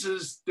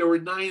Muses, there were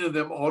 9 of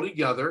them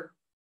altogether,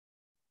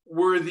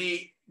 were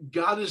the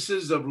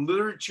goddesses of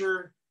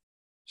literature,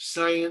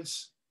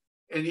 science,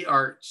 and the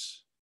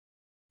arts.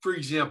 For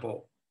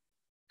example,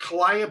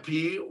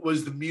 Calliope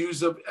was the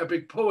muse of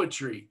epic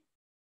poetry.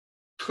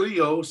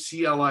 Clio,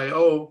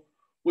 C-L-I-O,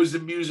 was the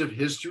muse of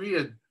history,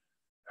 and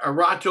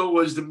Arato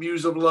was the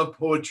muse of love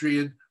poetry,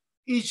 and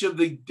each of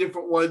the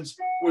different ones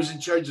was in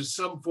charge of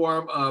some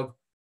form of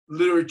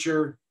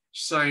literature,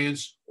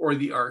 science, or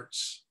the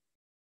arts.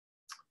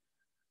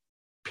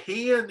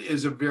 Pan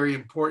is a very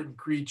important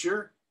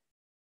creature.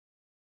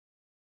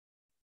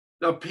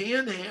 Now,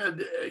 Pan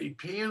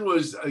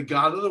was a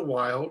god of the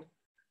wild.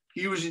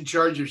 He was in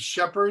charge of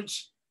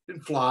shepherds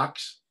and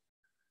flocks,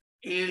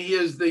 and he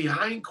has the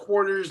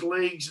hindquarters,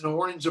 legs, and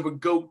horns of a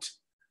goat.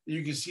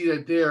 You can see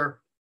that there,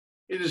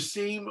 in the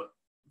same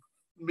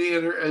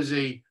manner as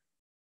a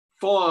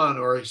faun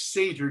or a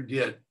satyr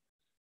did.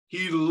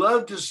 He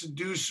loved to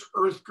seduce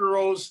earth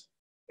girls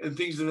and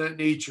things of that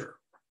nature.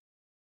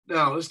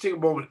 Now, let's take a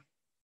moment.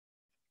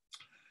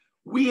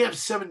 We have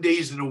 7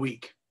 days in a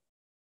week.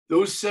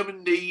 Those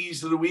 7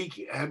 days of the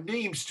week have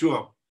names to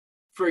them.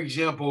 For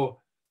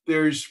example,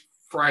 there's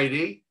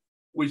Friday,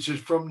 which is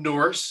from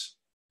Norse,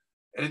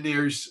 and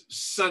there's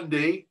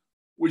Sunday,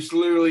 which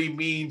literally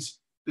means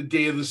the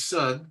day of the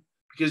sun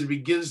because it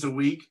begins the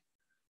week.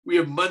 We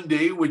have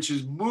Monday, which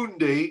is Moon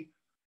Day,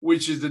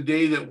 which is the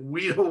day that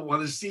we don't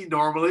want to see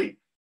normally.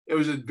 It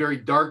was a very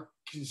dark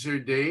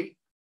considered day.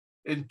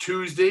 And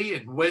Tuesday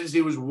and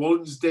Wednesday was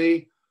Woden's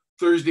Day.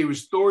 Thursday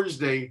was Thor's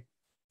Day.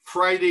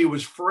 Friday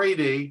was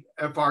Freyday,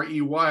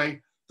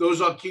 F-R-E-Y.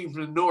 Those all came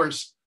from the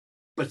Norse.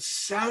 But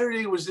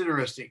Saturday was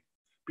interesting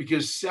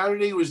because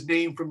Saturday was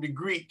named from the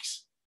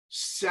Greeks.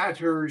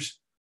 Satyrs,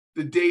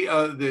 the day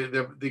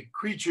the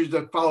creatures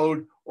that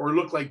followed or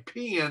looked like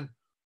Pan,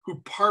 who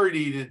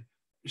partied and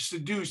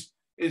seduced.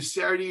 And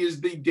Saturday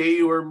is the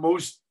day where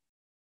most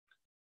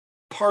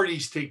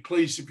parties take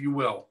place, if you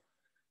will.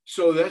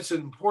 So that's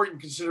an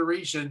important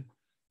consideration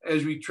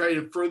as we try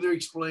to further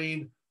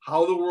explain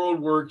how the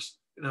world works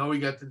and how we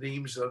got the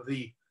names of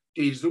the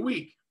days of the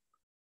week.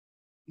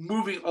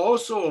 Moving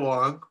also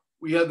along,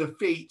 we have the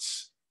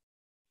Fates.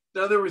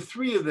 Now, there were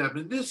 3 of them,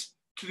 and this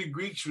to the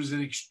Greeks was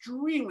an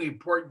extremely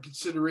important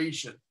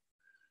consideration.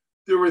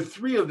 There were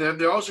 3 of them.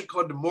 They're also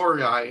called the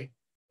Moirai,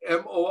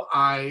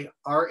 M-O-I-R-A-I.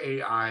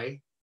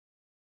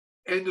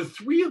 And the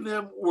 3 of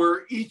them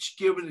were each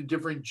given a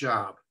different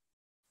job.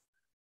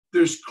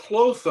 There's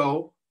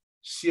Clotho,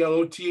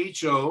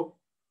 C-L-O-T-H-O,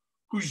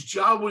 whose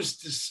job was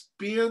to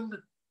spin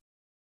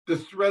the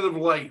thread of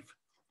life.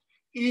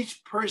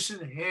 Each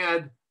person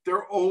had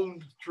their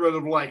own thread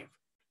of life.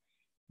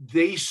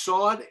 They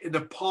saw it in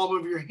the palm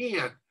of your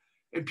hand.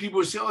 And people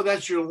would say, oh,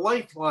 that's your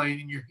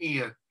lifeline in your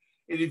hand.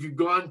 And if you've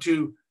gone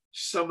to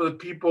some of the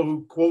people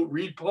who, quote,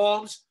 read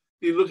palms,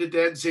 they look at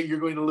that and say,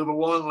 you're going to live a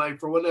long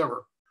life or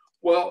whatever.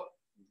 Well,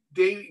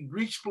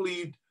 Greeks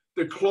believed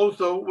that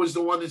Clotho was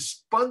the one that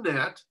spun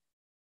that.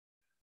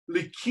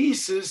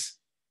 Lachesis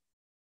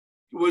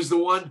was the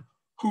one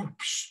who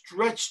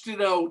stretched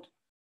it out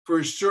for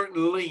a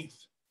certain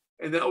length,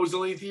 and that was the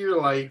length of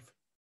your life.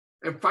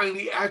 And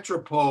finally,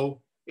 Atropo,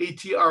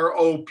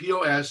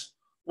 A-T-R-O-P-O-S,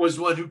 was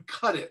the one who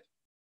cut it.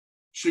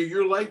 So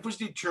your life was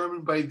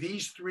determined by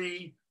these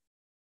 3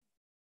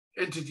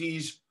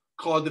 entities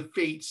called the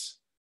Fates,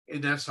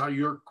 and that's how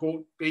your,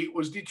 quote, fate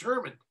was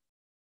determined.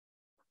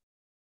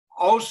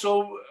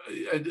 Also,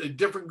 a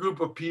different group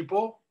of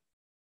people,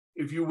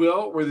 if you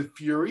will, were the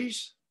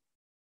Furies.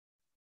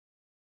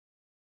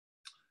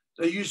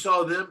 Now, you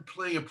saw them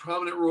playing a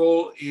prominent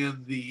role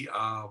in the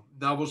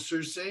novel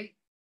Circe.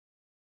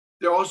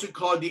 They're also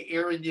called the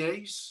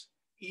Erinyes,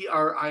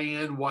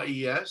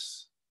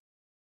 E-R-I-N-Y-E-S.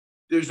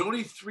 There's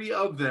only 3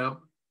 of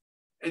them,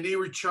 and they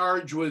were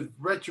charged with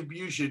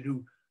retribution,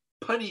 who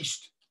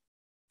punished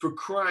for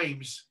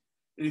crimes.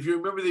 And if you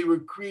remember, they were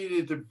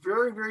created at the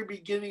very, very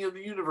beginning of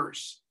the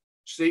universe.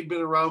 So they've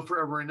been around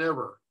forever and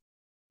ever.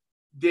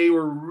 They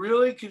were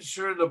really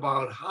concerned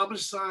about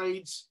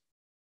homicides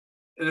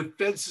and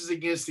offenses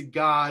against the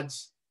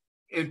gods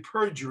and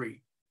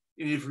perjury.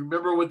 And if you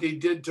remember what they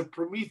did to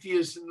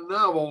Prometheus in the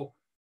novel,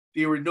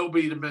 they were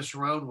nobody to mess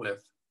around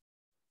with.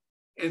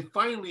 And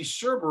finally,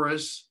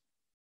 Cerberus,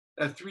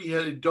 that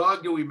 3-headed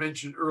dog that we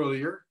mentioned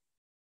earlier,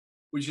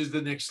 which is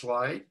the next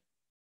slide.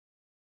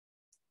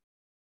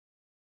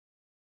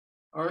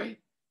 All right.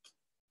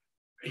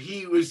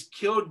 He was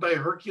killed by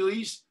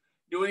Hercules.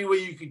 The only way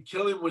you could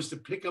kill him was to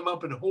pick him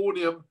up and hold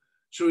him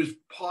so his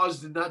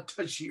paws did not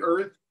touch the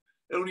earth.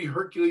 And only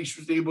Hercules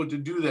was able to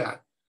do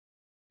that.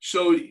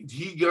 So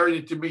he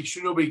guarded to make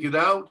sure nobody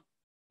got out.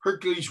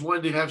 Hercules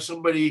wanted to have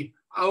somebody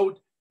out,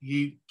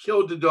 he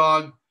killed the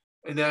dog,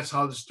 and that's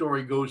how the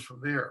story goes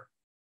from there.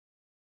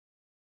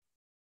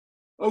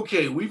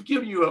 Okay, we've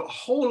given you a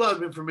whole lot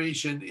of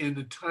information in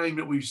the time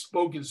that we've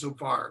spoken so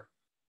far.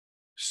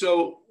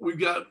 So we've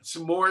got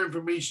some more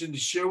information to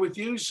share with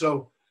you.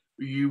 So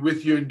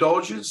with your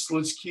indulgence,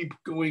 let's keep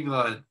going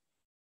on.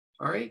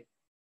 All right.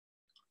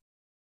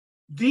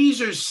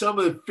 These are some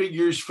of the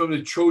figures from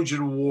the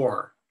Trojan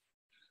War.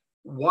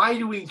 Why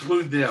do we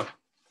include them?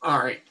 All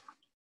right.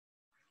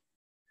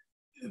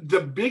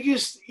 The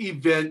biggest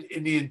event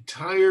in the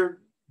entire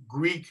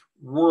Greek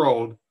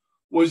world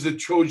was the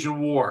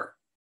Trojan War.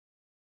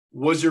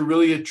 Was there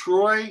really a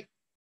Troy?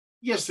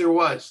 Yes, there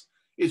was.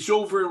 It's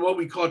over in what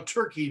we call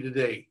Turkey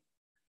today.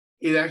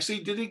 It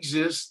actually did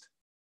exist.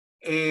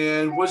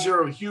 And was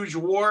there a huge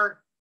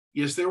war?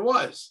 Yes, there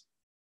was.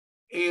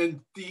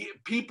 And the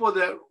people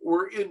that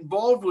were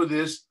involved with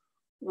this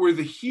were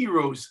the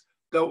heroes,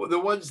 the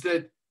ones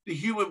that the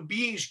human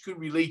beings could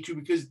relate to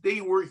because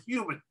they were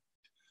human.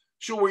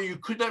 So where you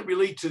could not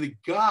relate to the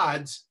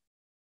gods,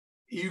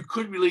 you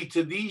could relate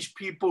to these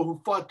people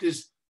who fought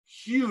this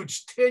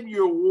huge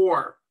 10-year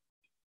war.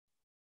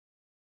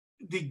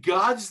 The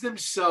gods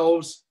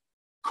themselves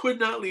could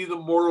not leave the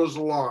mortals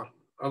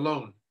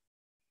alone.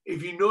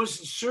 If you notice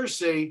in Circe,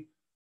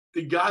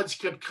 the gods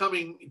kept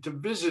coming to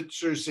visit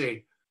Circe.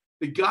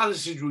 The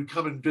goddesses would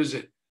come and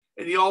visit,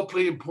 and they all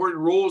played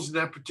important roles in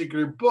that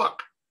particular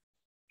book.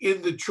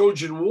 In the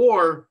Trojan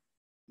War,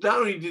 not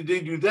only did they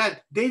do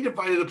that, they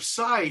divided up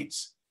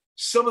sides.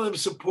 Some of them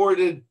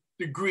supported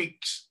the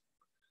Greeks,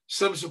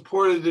 some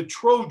supported the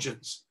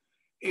Trojans,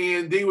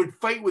 and they would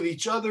fight with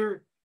each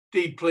other.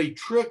 They'd play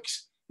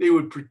tricks. They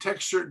would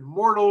protect certain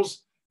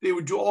mortals. They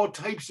would do all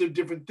types of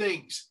different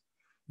things.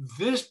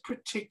 This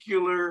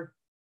particular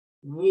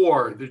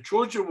war, the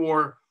Trojan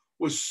War,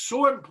 was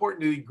so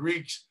important to the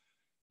Greeks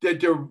that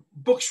there are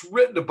books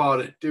written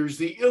about it. There's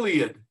the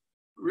Iliad,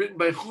 written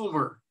by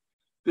Homer.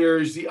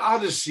 There's the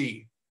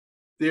Odyssey.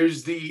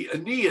 There's the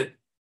Aeneid,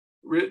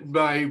 written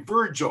by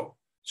Virgil.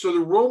 So the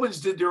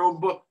Romans did their own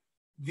book.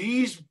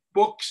 These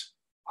books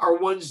are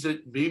ones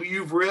that maybe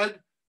you've read.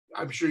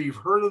 I'm sure you've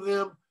heard of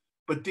them,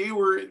 but they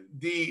were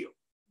the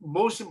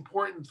most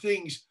important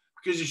things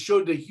because it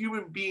showed that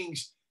human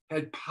beings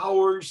had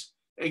powers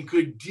and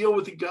could deal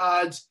with the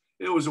gods.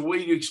 And it was a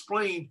way to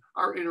explain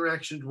our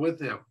interactions with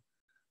them.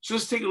 So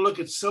let's take a look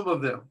at some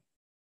of them.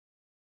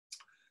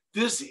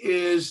 This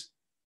is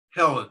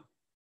Helen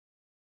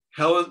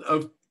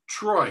of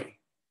Troy.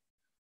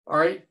 All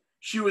right.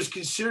 She was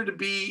considered to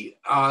be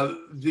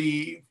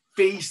the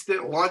face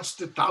that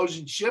launched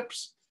 1,000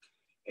 ships.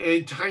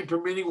 And time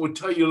permitting, we'll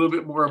tell you a little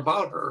bit more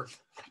about her.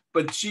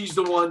 But she's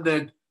the one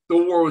that the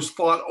war was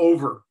fought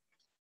over.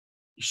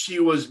 She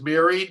was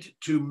married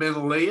to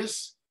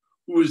Menelaus,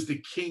 who was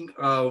the king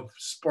of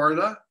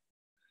Sparta.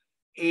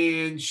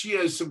 And she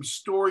has some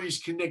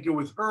stories connected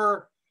with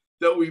her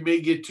that we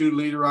may get to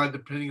later on,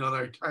 depending on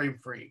our time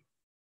frame.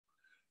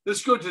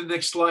 Let's go to the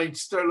next slide and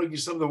start looking at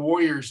some of the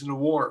warriors in the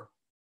war.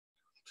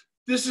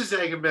 This is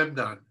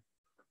Agamemnon.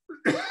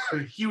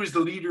 He was the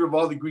leader of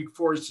all the Greek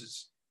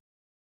forces.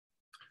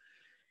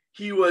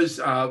 He was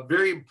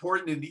very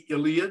important in the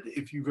Iliad,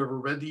 if you've ever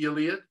read the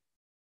Iliad.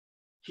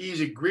 He's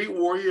a great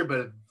warrior, but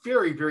a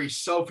very, very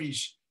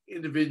selfish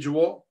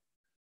individual.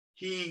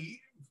 He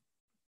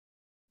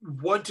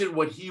wanted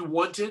what he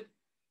wanted.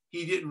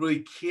 He didn't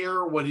really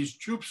care what his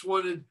troops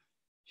wanted.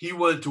 He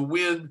wanted to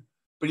win,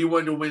 but he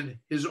wanted to win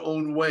his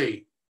own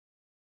way.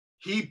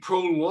 He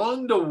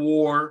prolonged the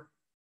war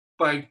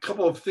by a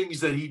couple of things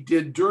that he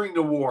did during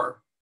the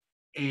war.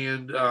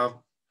 And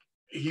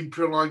he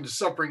prolonged the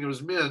suffering of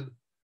his men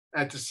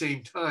at the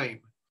same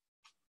time.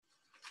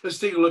 Let's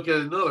take a look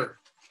at another.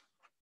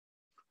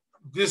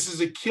 This is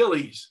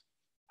Achilles.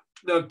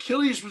 Now,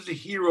 Achilles was the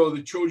hero of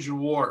the Trojan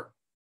War.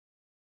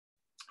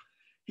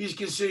 He's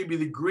considered to be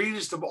the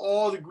greatest of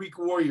all the Greek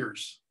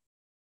warriors.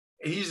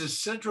 And he's a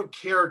central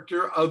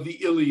character of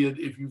the Iliad,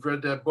 if you've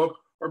read that book,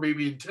 or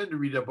maybe intend to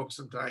read that book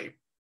sometime.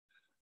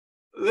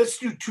 Let's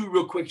do two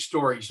real quick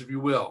stories, if you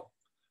will.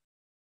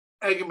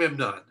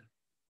 Agamemnon.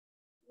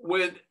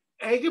 When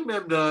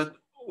Agamemnon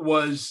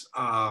was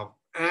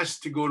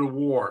asked to go to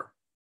war,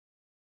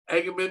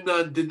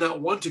 Agamemnon did not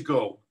want to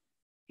go.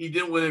 He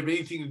didn't want to have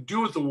anything to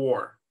do with the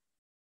war.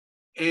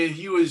 And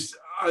he was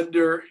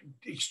under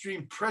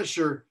extreme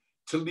pressure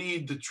to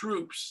lead the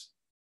troops.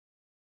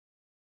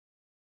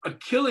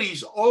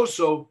 Achilles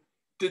also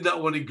did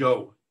not want to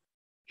go.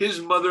 His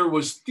mother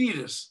was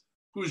Thetis,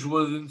 who's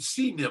one of the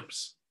sea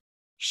nymphs.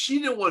 She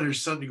didn't want her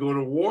son to go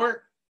to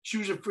war. She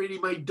was afraid he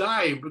might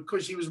die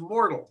because he was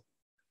mortal.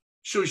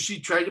 So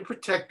she tried to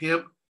protect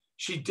him.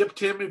 She dipped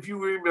him, if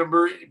you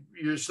remember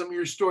some of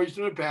your stories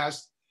from the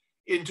past,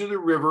 into the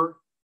river.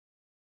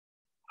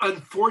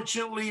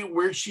 Unfortunately,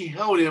 where she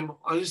held him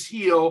on his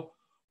heel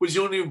was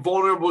the only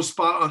vulnerable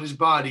spot on his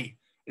body,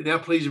 and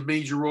that plays a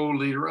major role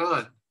later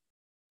on.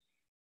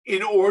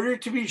 In order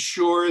to be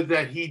sure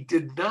that he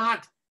did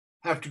not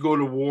have to go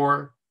to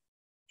war,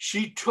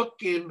 she took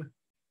him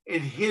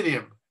and hid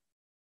him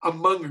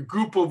among a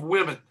group of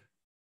women.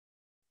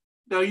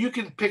 Now you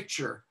can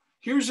picture,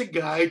 here's a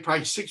guy,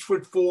 probably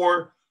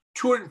 6'4",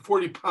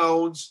 240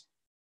 pounds,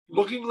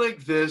 looking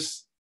like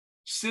this,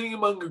 sitting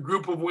among a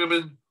group of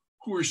women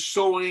who are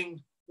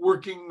sewing,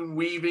 working and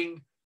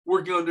weaving,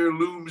 working on their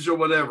looms or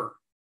whatever.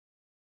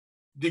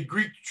 The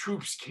Greek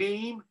troops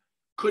came,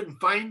 couldn't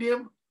find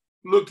him,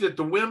 looked at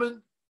the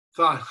women,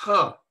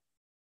 thought,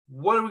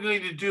 what are we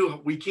going to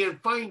do? We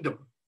can't find him.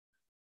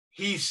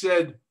 He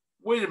said,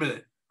 wait a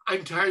minute,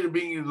 I'm tired of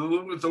being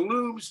with the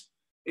looms.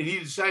 And he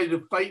decided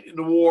to fight in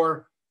the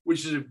war,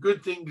 which is a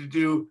good thing to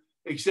do,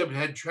 except it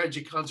had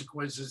tragic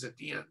consequences at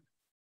the end.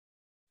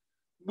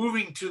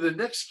 Moving to the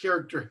next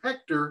character,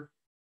 Hector.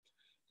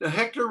 Now,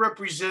 Hector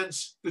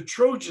represents the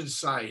Trojan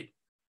side.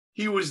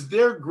 He was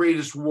their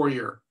greatest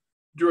warrior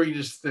during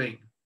this thing.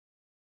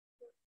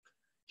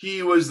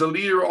 He was the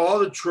leader of all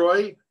the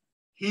Troy.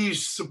 He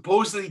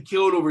supposedly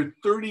killed over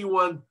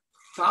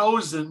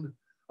 31,000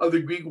 of the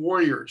Greek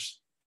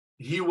warriors.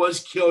 He was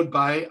killed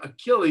by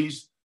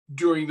Achilles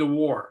during the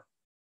war.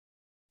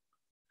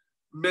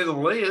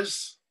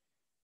 Menelaus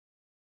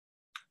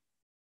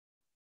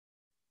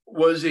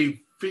was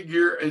a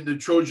figure in the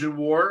Trojan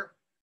War.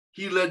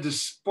 He led the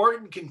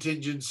Spartan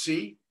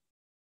contingency.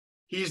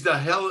 He's the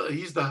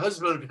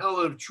husband of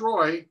Helen of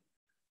Troy,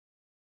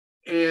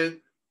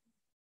 and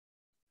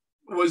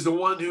was the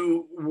one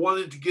who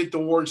wanted to get the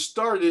war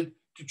started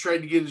to try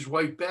to get his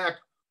wife back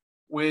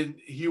when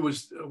she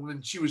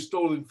was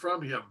stolen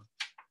from him.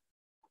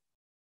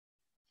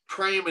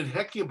 Priam and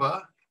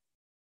Hecuba,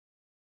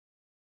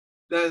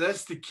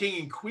 that's the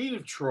king and queen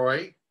of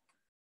Troy.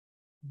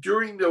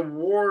 During the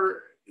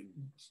war,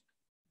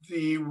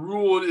 they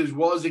ruled as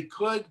well as it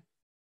could.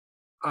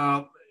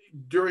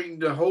 During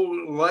the whole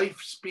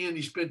lifespan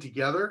they spent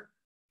together,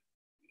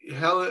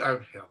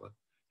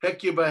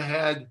 Hecuba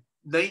had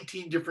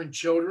 19 different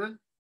children.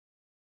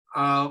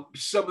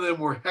 Some of them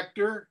were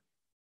Hector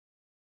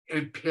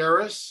and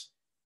Paris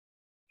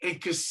and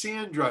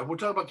Cassandra. We'll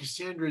talk about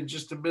Cassandra in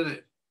just a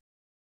minute.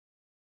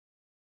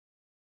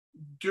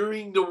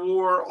 During the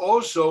war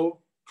also,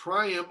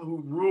 Priam,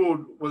 who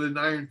ruled with an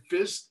iron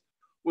fist,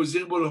 was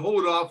able to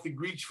hold off the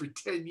Greeks for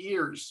 10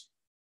 years.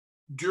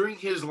 During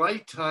his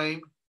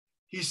lifetime,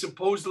 he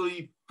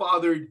supposedly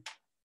fathered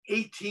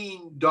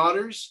 18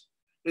 daughters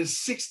and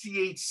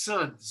 68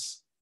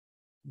 sons,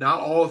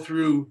 not all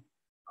through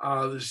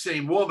the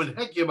same woman,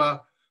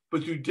 Hecuba,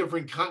 but through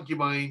different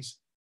concubines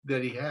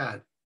that he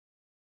had.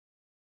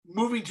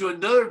 Moving to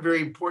another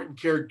very important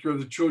character of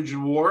the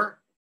Trojan War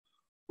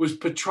was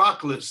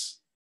Patroclus.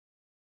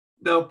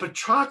 Now,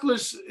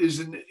 Patroclus is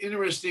an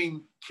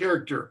interesting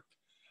character.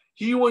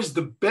 He was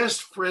the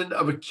best friend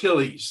of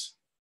Achilles.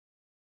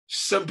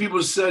 Some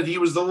people said he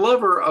was the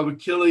lover of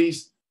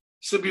Achilles.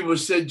 Some people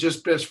said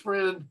just best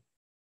friend.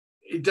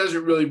 It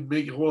doesn't really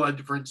make a whole lot of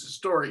difference in the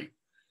story.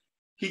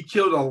 He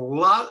killed a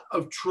lot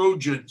of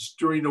Trojans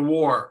during the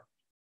war.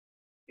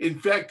 In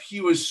fact,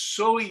 he was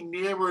so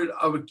enamored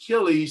of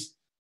Achilles,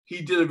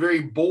 he did a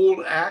very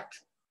bold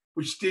act,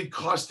 which did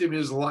cost him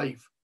his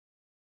life.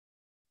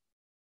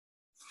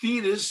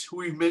 Thetis, who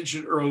we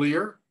mentioned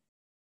earlier,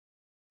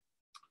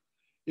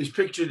 is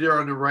pictured there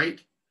on the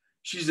right.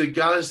 She's a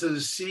goddess of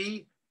the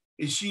sea,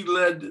 and she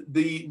led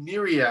the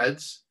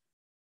Nereids,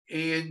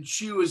 and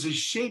she was a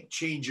shape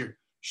changer.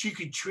 She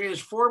could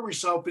transform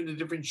herself into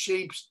different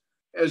shapes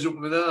as it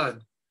went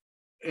on.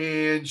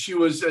 And she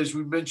was, as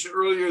we mentioned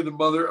earlier, the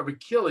mother of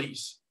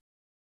Achilles.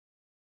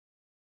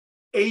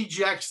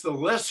 Ajax the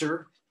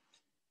Lesser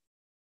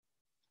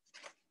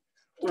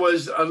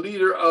was a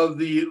leader of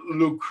the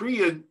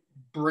Locrian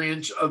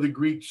branch of the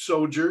Greek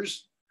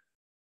soldiers.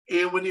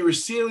 And when they were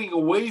sailing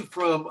away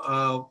from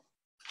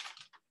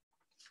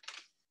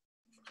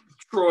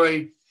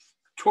Troy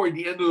toward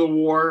the end of the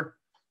war,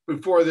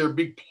 before their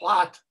big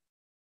plot,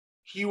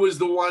 he was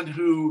the one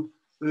who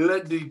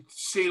led the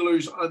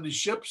sailors on the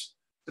ships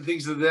and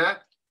things of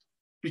that.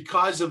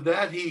 Because of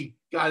that, he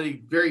got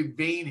a very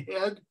vain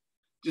head,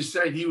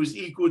 decided he was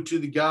equal to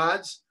the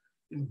gods,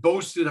 and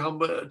boasted how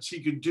much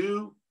he could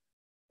do.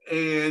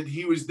 And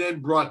he was then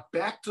brought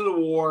back to the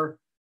war,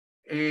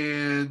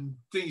 and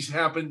things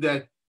happened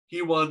that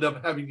he wound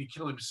up having to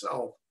kill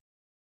himself.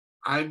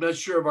 I'm not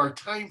sure of our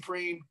time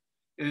frame,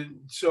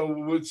 and so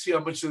we'll see how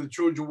much of the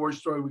Trojan War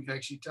story we can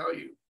actually tell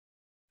you.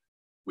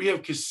 We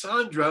have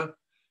Cassandra.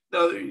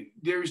 Now,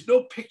 there is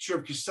no picture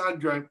of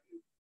Cassandra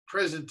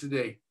present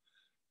today.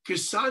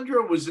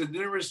 Cassandra was an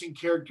interesting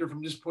character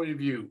from this point of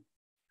view.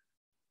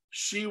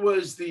 She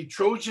was the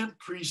Trojan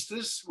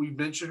priestess. We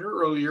mentioned her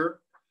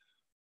earlier.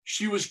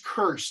 She was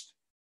cursed.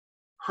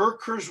 Her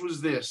curse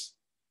was this: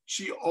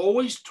 she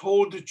always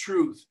told the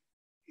truth.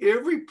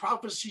 Every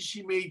prophecy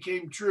she made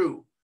came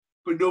true,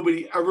 but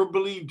nobody ever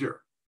believed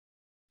her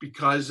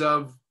because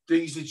of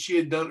things that she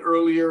had done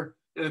earlier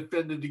and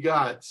offended the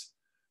gods.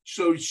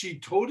 So she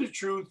told the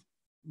truth,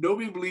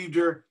 nobody believed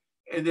her,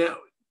 and that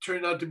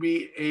turned out to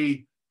be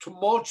a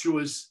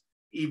tumultuous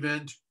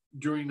event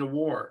during the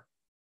war.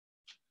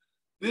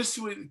 This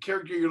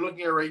character you're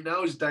looking at right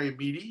now is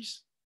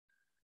Diomedes.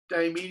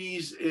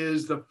 Diomedes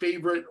is the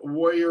favorite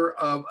warrior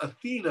of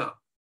Athena.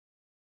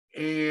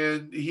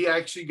 and he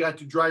actually got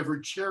to drive her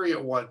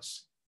chariot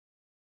once.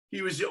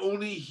 He was the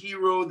only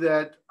hero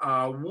that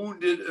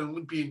wounded an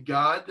Olympian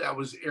god. That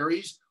was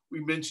Ares.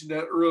 We mentioned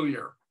that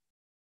earlier.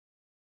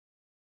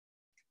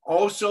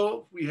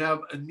 Also, we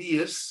have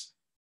Aeneas.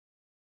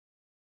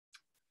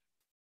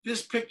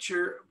 This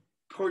picture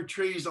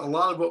portrays a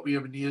lot of what we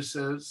have Aeneas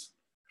says.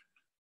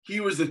 He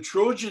was a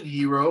Trojan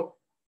hero.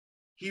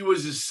 He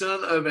was the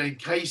son of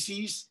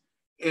Anchises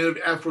and of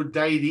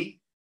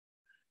Aphrodite.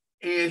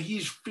 And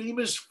he's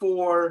famous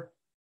for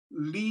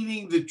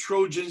leading the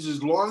Trojans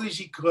as long as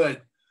he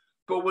could.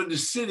 But when the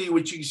city,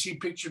 which you can see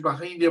pictured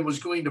behind him, was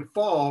going to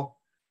fall,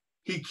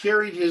 he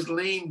carried his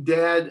lame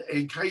dad,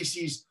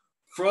 Anchises,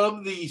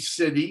 from the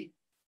city.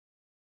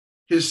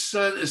 His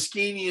son,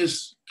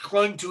 Ascanius,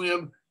 clung to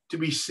him to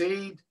be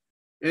saved.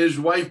 And his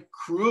wife,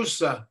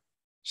 Creusa,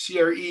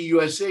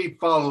 Creusa,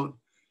 followed.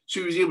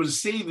 So he was able to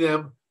save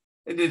them.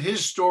 And then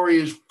his story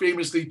is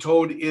famously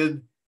told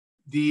in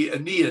the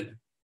Aeneid,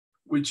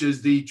 which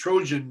is the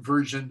Trojan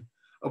version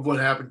of what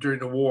happened during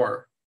the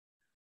war.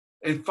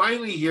 And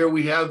finally, here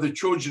we have the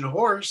Trojan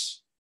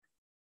horse.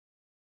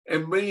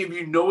 And many of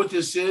you know what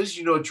this is.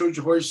 You know, a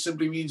Trojan horse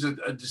simply means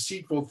a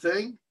deceitful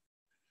thing.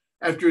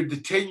 After the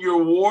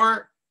 10-year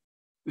war,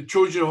 the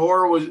Trojan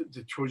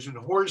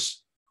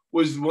horse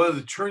was one of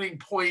the turning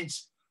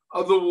points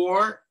of the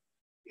war.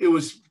 It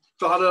was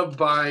thought of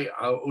by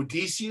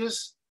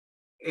Odysseus,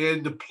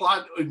 and the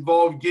plot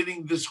involved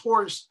getting this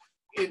horse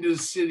into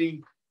the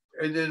city,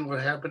 and then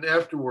what happened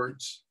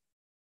afterwards.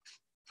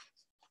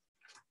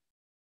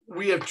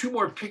 We have two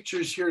more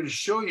pictures here to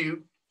show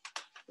you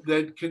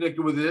that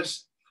connected with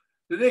this.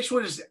 The next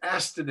one is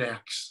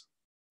Astyanax.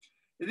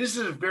 And this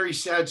is a very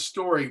sad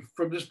story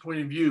from this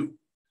point of view.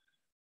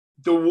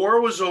 The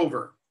war was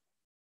over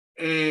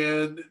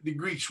and the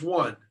Greeks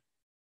won.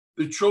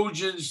 The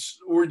Trojans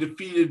were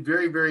defeated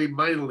very, very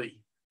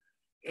mightily.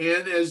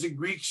 And as the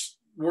Greeks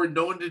were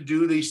known to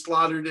do, they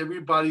slaughtered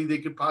everybody they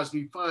could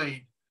possibly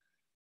find.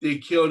 They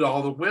killed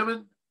all the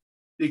women.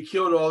 They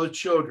killed all the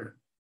children.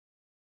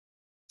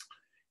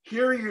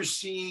 Here you're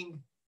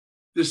seeing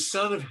the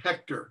son of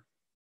Hector.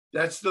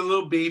 That's the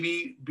little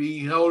baby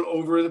being held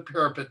over the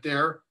parapet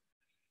there.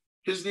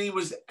 His name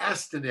was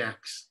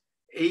Astyanax,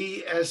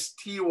 Astyanax.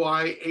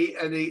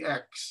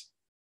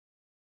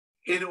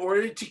 In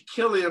order to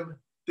kill him,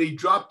 they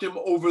dropped him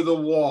over the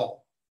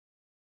wall.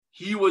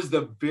 He was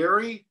the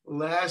very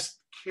last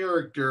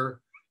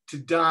character to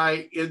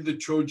die in the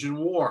Trojan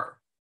War.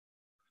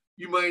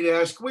 You might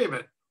ask, wait a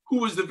minute, who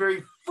was the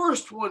very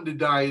first one to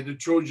die in the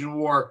Trojan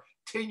War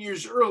 10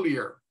 years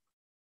earlier?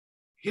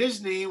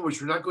 His name,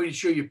 which we're not going to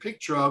show you a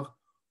picture of,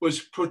 was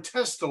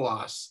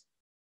Protestilaus.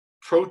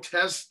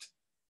 Protest,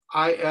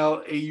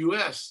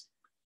 I-L-A-U-S.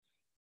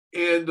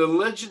 And the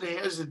legend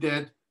has it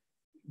that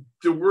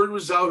the word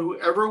was out,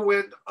 whoever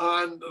went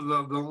on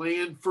the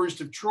land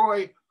first of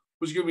Troy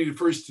was going to be the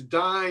first to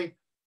die.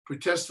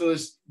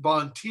 Protestilaus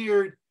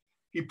volunteered.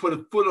 He put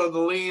a foot on the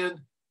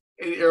land,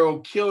 an arrow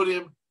killed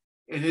him,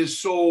 and his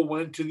soul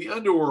went to the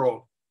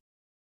underworld.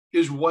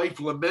 His wife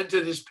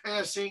lamented his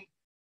passing,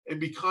 and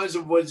because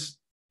of what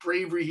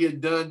bravery he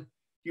had done,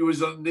 he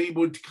was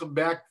unable to come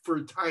back for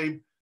a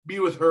time, be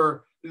with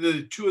her, and then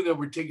the two of them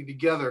were taken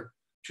together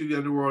to the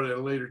underworld at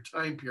a later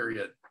time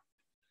period.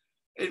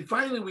 And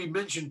finally, we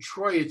mentioned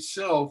Troy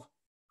itself,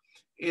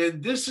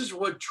 and this is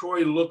what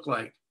Troy looked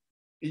like.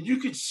 And you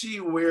could see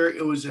where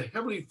it was a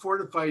heavily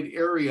fortified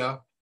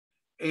area,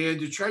 and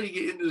to try to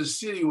get into the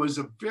city was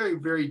a very,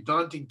 very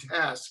daunting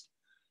task.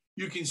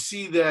 You can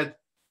see that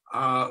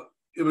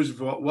it was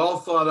well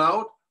thought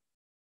out,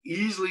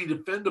 easily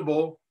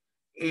defendable,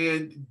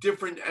 and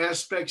different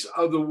aspects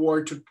of the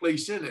war took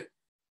place in it.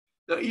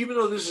 Now, even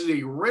though this is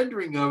a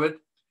rendering of it,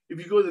 if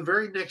you go to the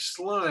very next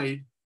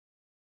slide,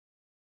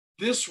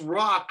 this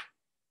rock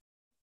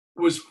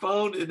was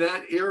found in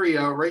that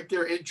area right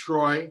there in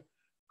Troy.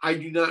 I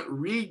do not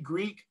read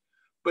Greek,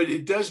 but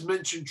it does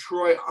mention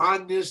Troy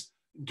on this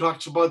and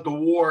talks about the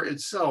war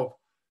itself.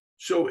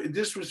 So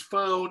this was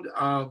found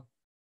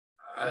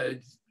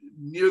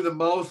near the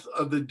mouth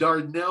of the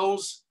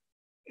Dardanelles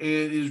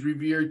and is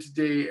revered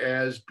today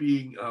as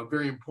being a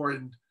very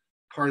important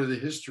part of the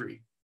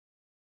history.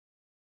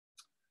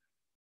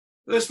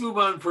 Let's move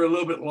on for a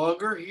little bit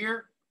longer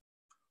here.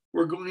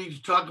 We're going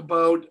to talk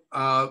about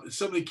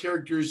some of the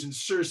characters in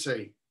Circe.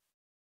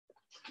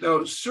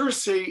 Now,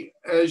 Circe,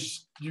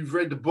 as you've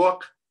read the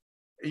book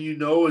and you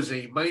know, is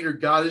a minor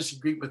goddess in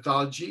Greek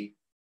mythology.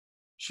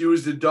 She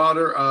was the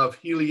daughter of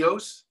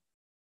Helios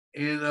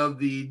and of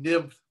the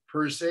nymph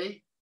Circe.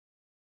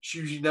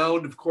 She was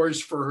renowned, of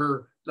course, for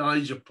her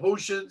knowledge of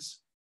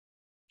potions.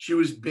 She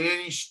was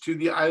banished to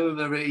the island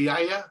of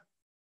Aeaea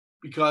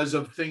because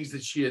of things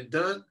that she had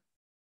done.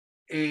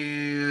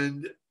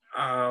 And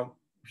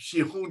she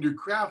honed her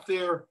craft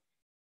there.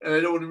 And I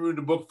don't want to ruin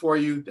the book for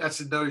you. That's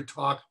another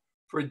talk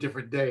for a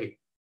different day.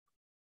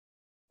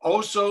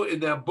 Also in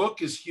that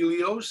book is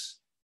Helios.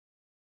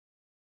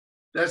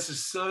 That's the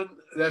sun.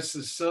 That's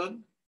the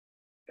sun.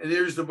 And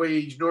there's the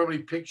way he's normally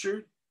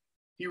pictured.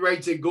 He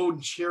rides a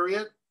golden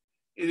chariot.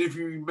 And if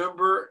you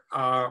remember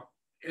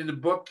in the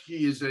book,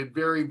 he is a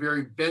very,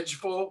 very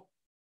vengeful,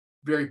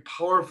 very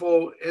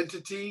powerful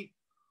entity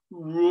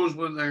who rules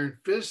with an iron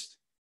fist.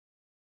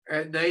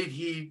 At night,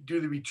 he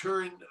do the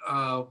return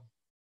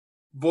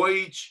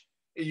voyage,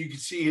 and you can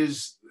see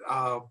his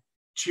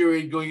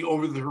chariot going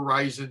over the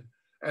horizon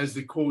as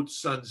the quote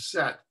sun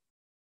set.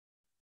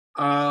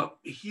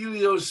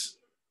 Helios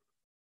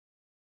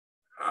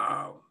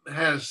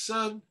had a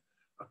son,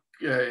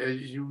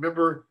 as you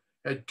remember,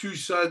 had 2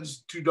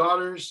 sons, 2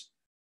 daughters.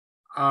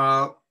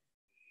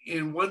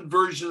 In one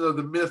version of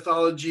the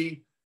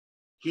mythology,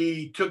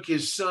 he took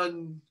his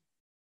son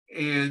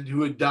and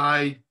who had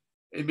died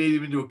and made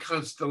him into a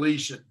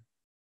constellation.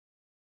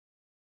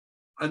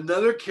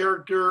 Another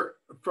character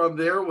from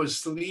there was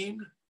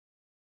Selene.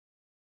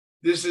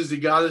 This is the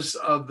goddess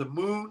of the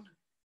moon.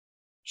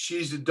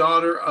 She's the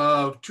daughter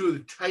of 2 of the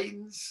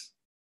Titans.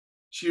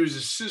 She was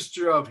a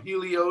sister of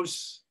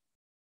Helios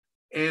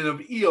and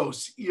of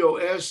Eos,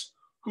 E-O-S,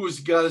 who was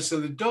the goddess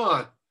of the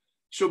dawn.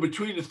 So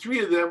between the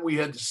 3 of them, we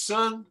had the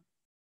sun,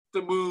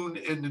 the moon,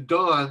 and the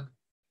dawn,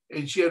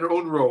 and she had her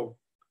own role.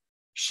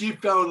 She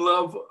found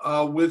love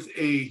with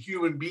a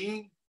human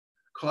being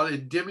called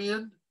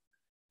Endymion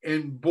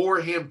and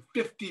bore him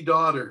 50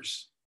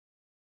 daughters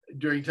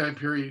during time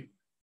period.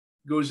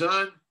 Goes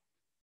on.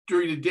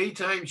 During the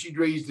daytime, she'd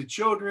raise the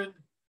children,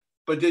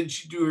 but then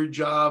she'd do her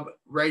job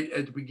right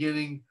at the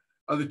beginning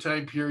of the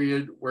time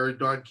period where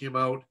dawn came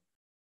out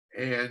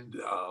and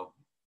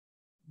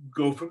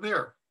go from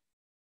there.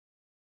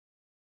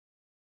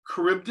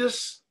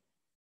 Charybdis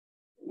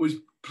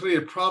played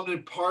a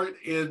prominent part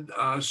in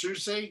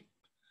Circe.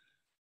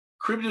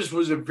 Charybdis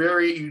was a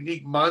very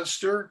unique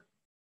monster.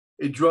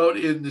 It dwelt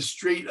in the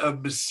Strait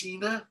of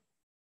Messina.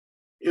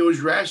 It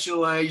was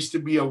rationalized to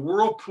be a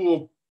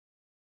whirlpool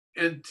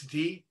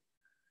entity.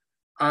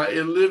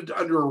 It lived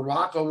under a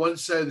rock on one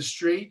side of the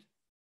strait.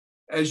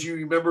 As you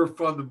remember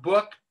from the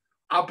book,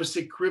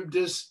 opposite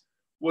Charybdis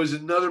was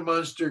another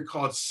monster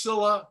called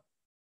Scylla,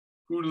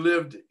 who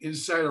lived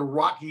inside a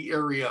rocky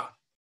area.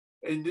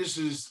 And this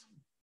is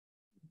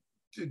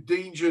the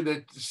danger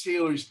that the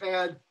sailors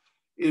had,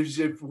 is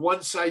if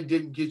one side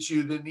didn't get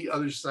you, then the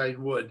other side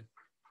would.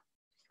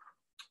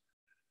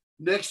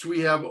 Next,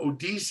 we have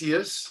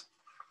Odysseus.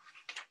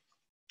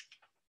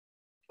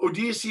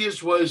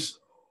 Odysseus was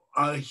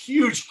a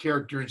huge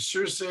character in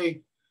Circe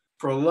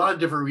for a lot of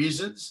different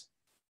reasons.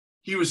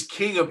 He was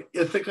king of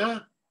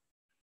Ithaca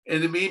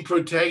and the main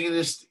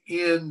protagonist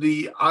in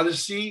the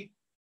Odyssey,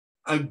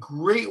 a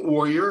great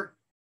warrior.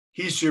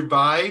 He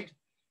survived.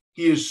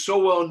 He is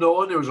so well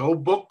known. There was a whole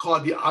book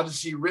called The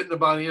Odyssey written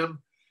about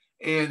him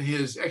and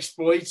his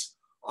exploits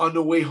on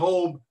the way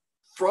home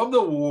from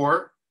the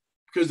war,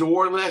 because the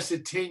war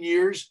lasted 10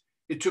 years.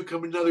 It took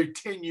him another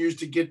 10 years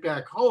to get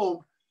back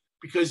home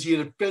because he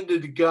had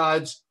offended the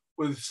gods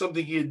with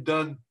something he had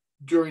done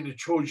during the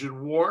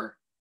Trojan War.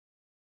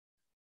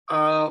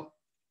 An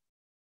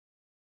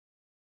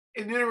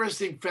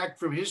interesting fact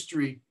from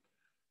history,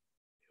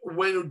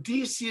 when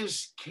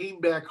Odysseus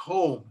came back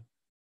home,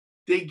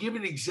 they give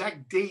an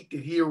exact date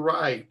that he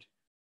arrived,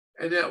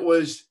 and that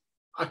was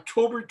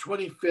October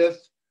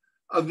 25th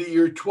of the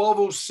year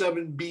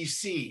 1207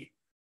 BC.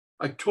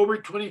 October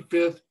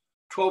 25th,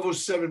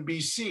 1207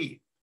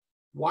 BC.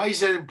 Why is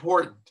that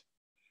important?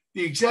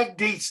 The exact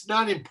date's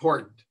not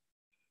important,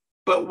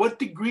 but what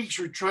the Greeks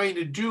were trying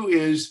to do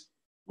is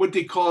what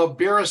they call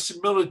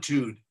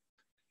verisimilitude,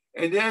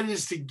 and that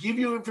is to give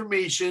you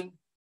information,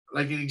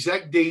 like an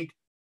exact date,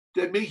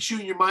 that makes you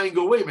in your mind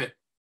go, wait a minute,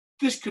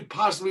 this could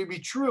possibly be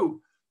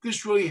true.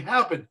 This really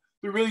happened.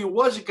 There really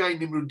was a guy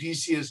named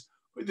Odysseus.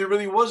 There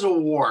really was a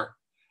war.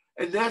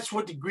 And that's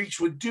what the Greeks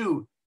would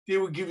do. They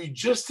would give you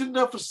just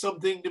enough of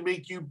something to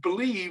make you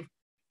believe,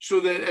 so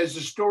that as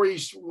the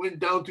stories went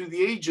down through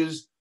the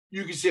ages,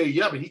 you could say,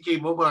 yeah, but he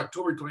came home on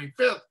October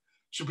 25th.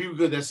 So people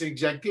go, that's the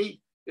exact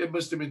date. It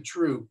must have been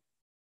true.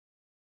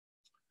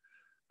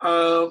 We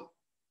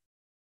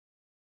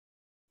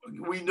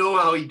know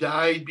how he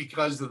died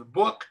because of the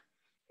book.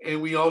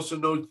 And we also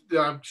know,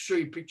 I'll show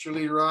you a picture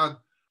later on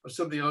of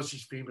something else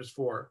he's famous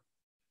for.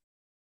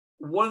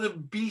 One of the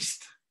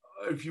beasts,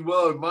 if you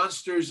will, or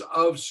monsters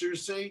of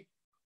Circe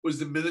was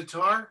the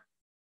Minotaur.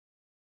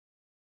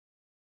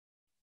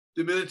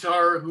 The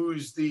Minotaur,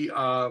 who's the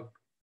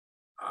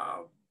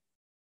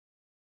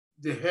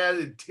head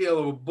and tail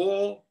of a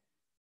bull,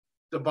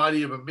 the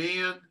body of a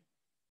man.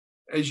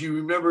 As you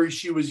remember,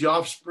 she was the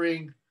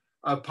offspring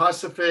of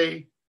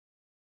Pasiphae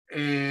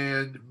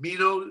and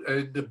Minos,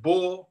 and the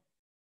bull,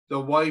 the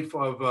wife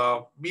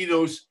of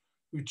Minos,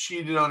 who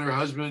cheated on her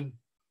husband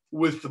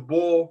with the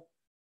bull.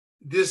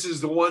 This is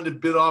the one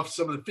that bit off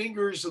some of the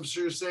fingers of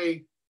Circe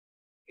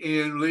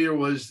and later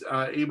was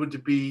able to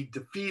be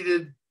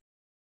defeated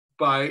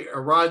by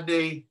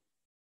Ariadne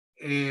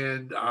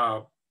and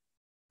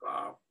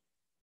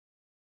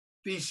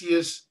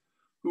Theseus,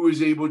 who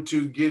was able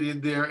to get in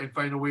there and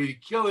find a way to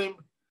kill him.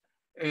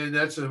 And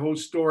that's the whole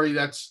story.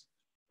 That's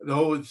the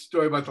whole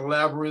story about the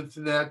labyrinth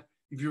and that.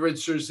 If you read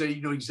Circe,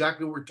 you know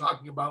exactly what we're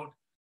talking about.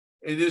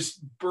 And this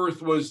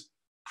birth was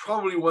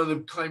probably one of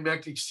the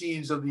climactic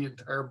scenes of the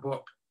entire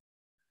book.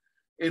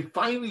 And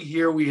finally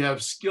here we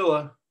have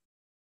Scylla,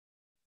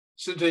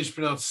 sometimes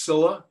pronounced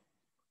Scylla.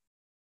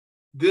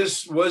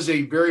 This was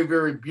a very,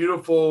 very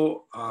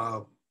beautiful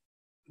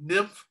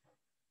nymph.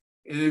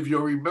 And if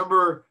you'll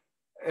remember,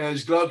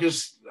 as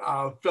Glaucus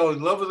fell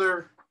in love with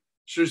her,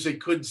 Circe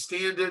couldn't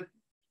stand it,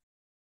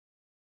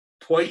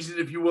 poisoned,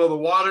 if you will, the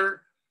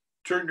water,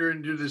 turned her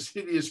into this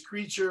hideous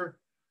creature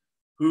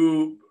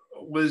who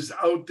was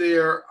out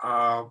there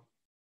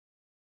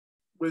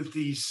with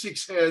the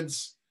 6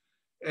 heads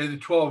and the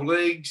 12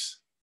 legs,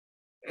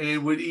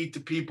 and would eat the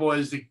people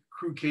as the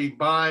crew came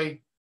by.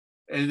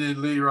 And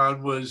then later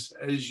on was,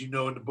 as you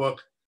know in the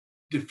book,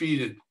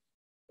 defeated.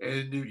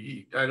 And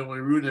I don't want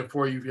to ruin it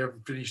for you if you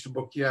haven't finished the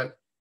book yet.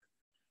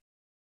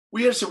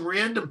 We have some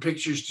random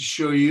pictures to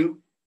show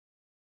you.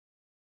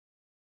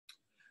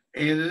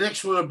 And the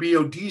next one will be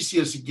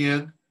Odysseus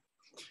again.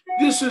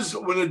 This is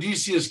when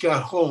Odysseus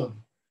got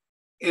home.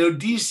 And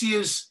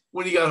Odysseus,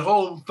 when he got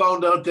home,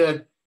 found out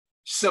that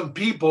some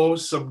people,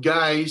 some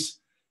guys,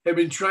 had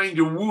been trying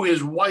to woo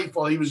his wife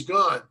while he was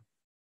gone.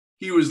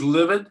 He was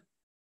livid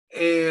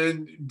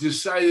and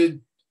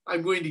decided,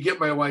 I'm going to get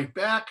my wife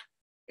back,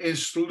 and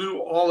slew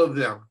all of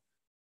them.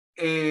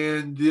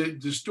 And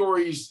the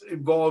stories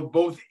involved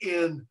both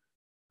in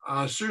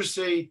Circe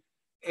and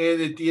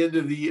at the end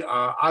of the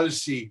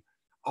Odyssey,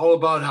 all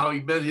about how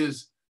he met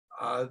his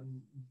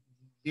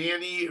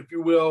nanny, if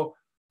you will,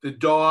 the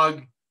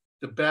dog,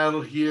 the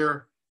battle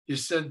here,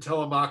 his son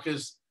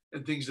Telemachus,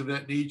 and things of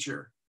that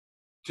nature.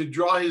 To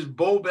draw his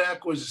bow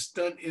back was a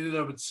stunt in and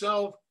of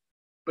itself,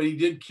 but he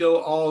did kill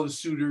all the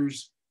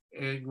suitors,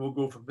 and we'll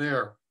go from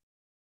there.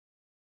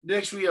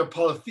 Next, we have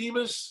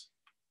Polyphemus.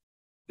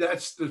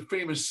 That's the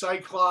famous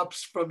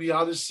Cyclops from the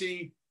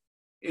Odyssey.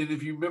 And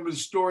if you remember the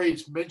story,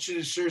 it's mentioned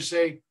in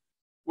Circe,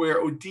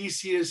 where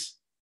Odysseus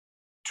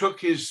took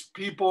his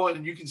people,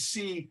 and you can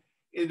see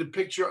in the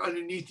picture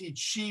underneath each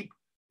sheep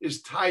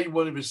is tied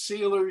one of his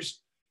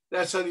sailors.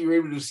 That's how they were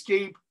able to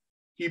escape.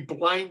 He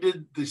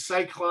blinded the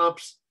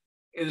Cyclops,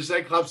 and the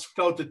Cyclops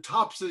felt the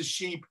tops of the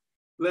sheep,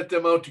 let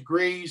them out to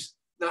graze,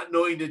 not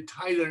knowing that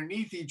tied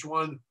underneath each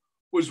one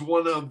was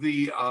one of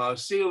the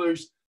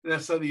sailors, and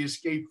that's how they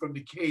escaped from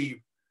the cave.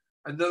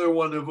 Another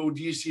one of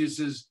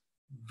Odysseus's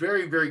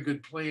very, very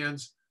good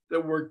plans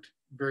that worked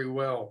very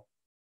well.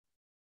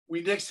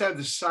 We next have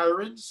the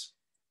Sirens,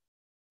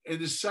 and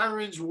the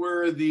Sirens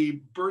were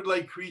the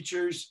bird-like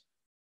creatures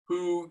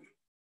who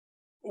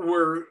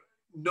were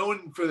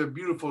known for their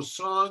beautiful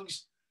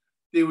songs.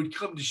 They would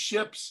come to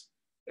ships,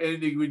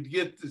 and they would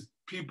get the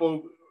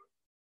people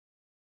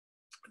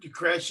to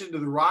crash into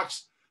the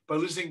rocks by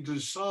listening to the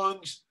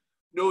songs.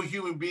 No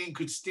human being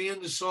could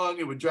stand the song.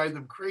 It would drive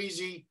them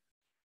crazy.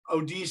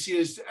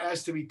 Odysseus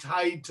asked to be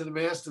tied to the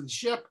mast of the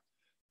ship.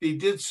 They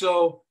did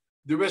so.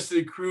 The rest of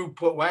the crew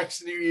put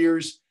wax in their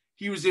ears.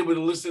 He was able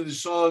to listen to the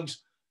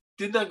songs,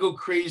 did not go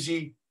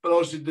crazy, but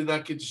also did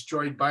not get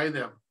destroyed by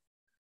them.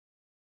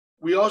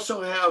 We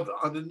also have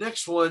on the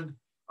next one,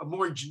 a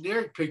more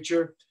generic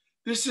picture.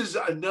 This is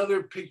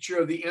another picture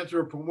of the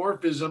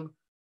anthropomorphism.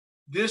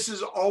 This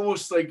is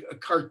almost like a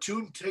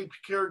cartoon type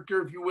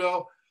character, if you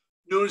will.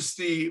 Notice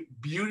the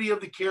beauty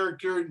of the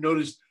character.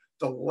 Notice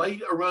the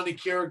light around the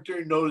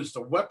character. Notice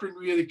the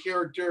weaponry of the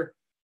character.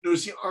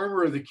 Notice the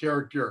armor of the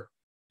character.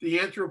 The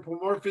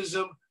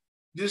anthropomorphism,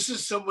 this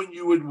is someone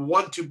you would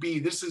want to be.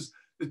 This is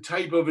the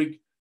type of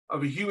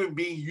a human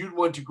being you'd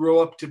want to grow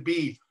up to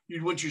be.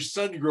 You'd want your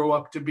son to grow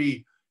up to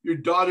be, your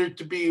daughter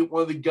to be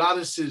one of the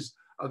goddesses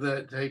of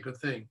that type of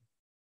thing.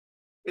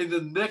 In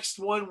the next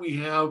one, we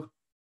have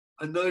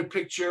another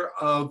picture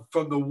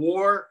from the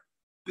war.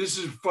 This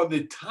is from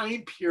the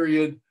time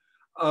period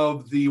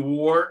of the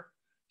war,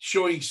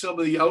 showing some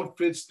of the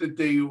outfits that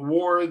they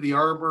wore, the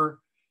armor,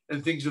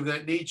 and things of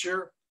that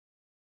nature.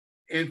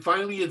 And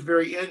finally, at the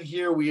very end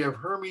here, we have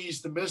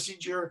Hermes, the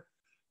messenger.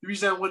 The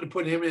reason I wanted to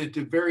put him in at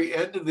the very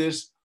end of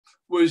this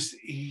was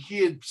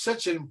he had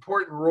such an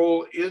important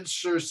role in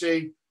Circe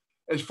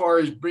as far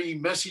as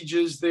bringing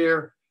messages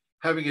there,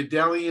 having a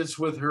dalliance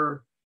with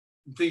her,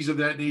 and things of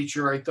that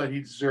nature. I thought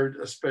he deserved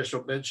a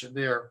special mention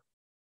there.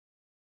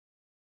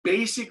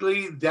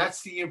 Basically,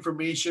 that's the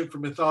information for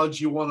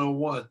Mythology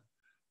 101.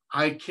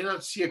 I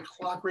cannot see a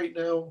clock right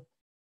now.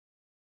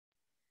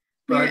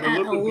 We're at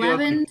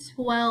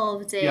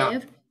 11:12, Dave. Yeah,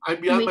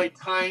 I'm beyond my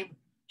time,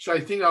 so I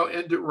think I'll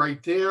end it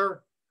right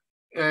there.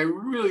 And I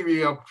really,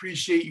 really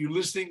appreciate you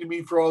listening to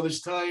me for all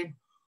this time.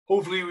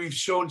 Hopefully we've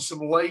shown some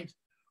light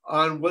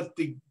on what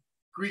the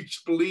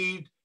Greeks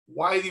believed,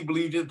 why they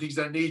believed in things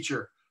of that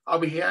nature. I'll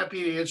be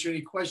happy to answer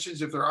any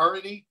questions if there are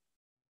any.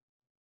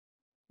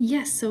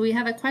 Yes, so we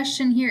have a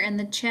question here in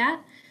the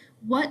chat.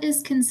 What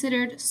is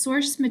considered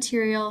source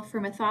material for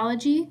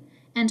mythology?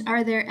 And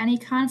are there any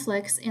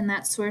conflicts in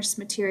that source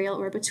material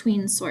or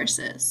between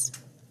sources?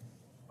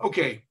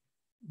 Okay,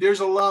 there's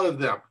a lot of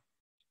them.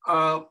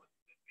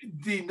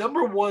 The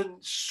number one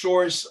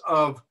source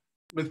of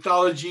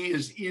mythology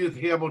is Edith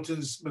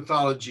Hamilton's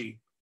Mythology.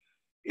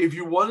 If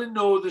you want to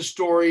know the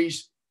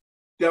stories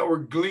that were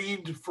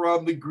gleaned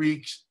from the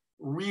Greeks,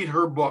 read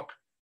her book.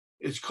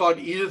 It's called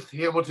Edith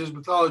Hamilton's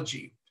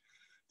Mythology.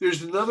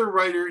 There's another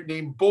writer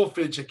named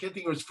Bullfinch. I can't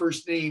think of his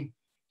first name.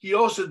 He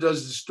also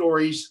does the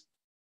stories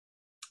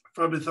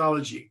from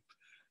mythology.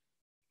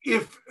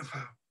 If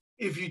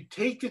you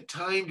take the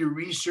time to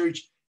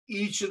research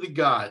each of the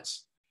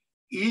gods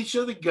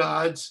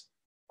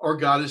or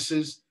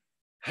goddesses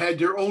had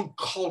their own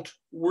cult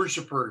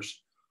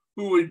worshipers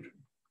who would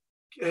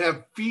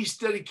have feasts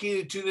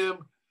dedicated to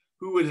them,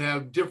 who would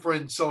have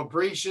different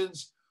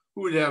celebrations,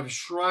 who would have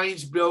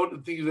shrines built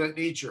and things of that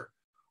nature.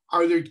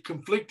 Are there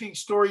conflicting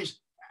stories?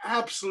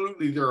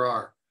 Absolutely there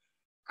are.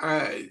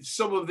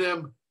 Some of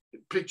them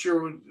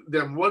picture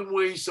them one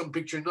way, some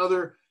picture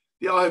another.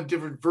 They all have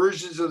different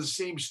versions of the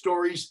same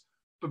stories.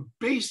 But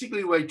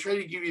basically what I try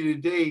to give you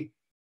today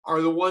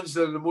are the ones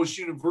that are the most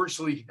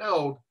universally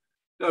held.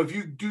 Now, if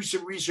you do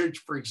some research,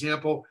 for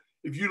example,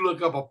 if you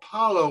look up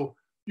Apollo,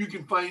 you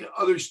can find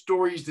other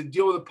stories that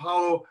deal with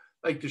Apollo,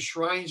 like the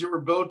shrines that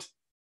were built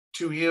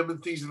to him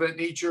and things of that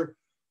nature,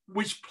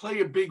 which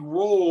play a big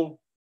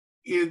role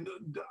in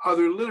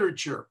other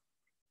literature.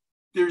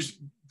 There's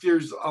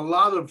a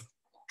lot of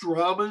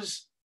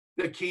dramas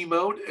that came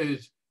out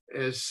as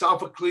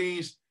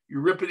Sophocles,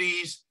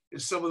 Euripides,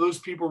 and some of those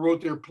people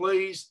wrote their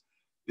plays.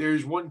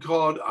 There's one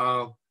called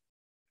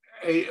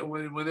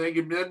when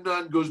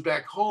Agamemnon goes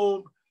back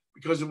home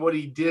because of what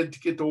he did to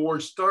get the war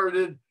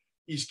started.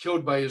 He's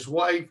killed by his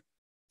wife.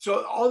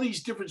 So all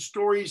these different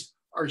stories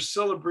are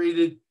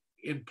celebrated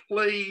in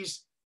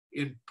plays,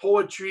 in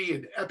poetry,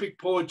 in epic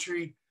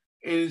poetry,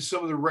 and in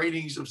some of the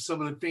writings of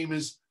some of the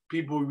famous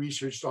people who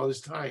researched all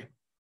this time.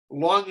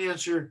 Long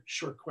answer,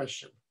 short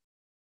question.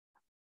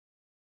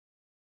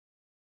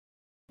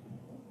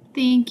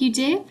 Thank you,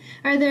 Dave.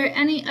 Are there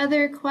any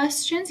other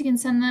questions? You can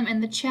send them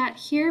in the chat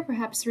here.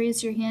 Perhaps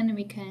raise your hand and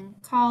we can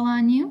call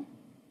on you.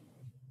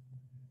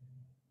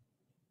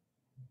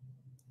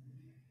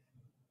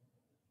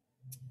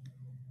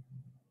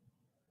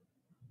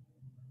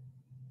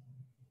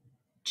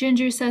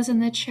 Ginger says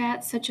in the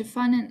chat, such a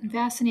fun and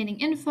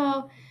fascinating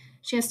info.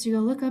 She has to go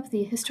look up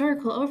the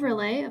historical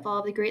overlay of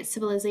all the great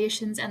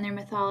civilizations and their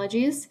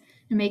mythologies.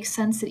 It makes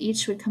sense that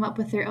each would come up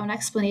with their own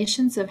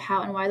explanations of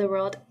how and why the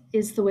world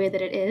is the way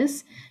that it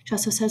is. She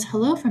also says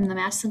hello from the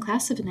Massillon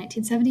class of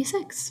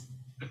 1976.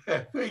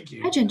 Thank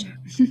you. Hi, Ginger.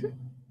 All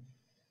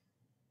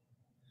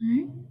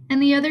right.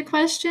 Any other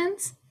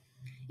questions?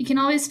 You can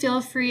always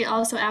feel free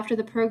also after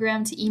the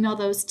program to email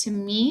those to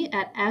me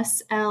at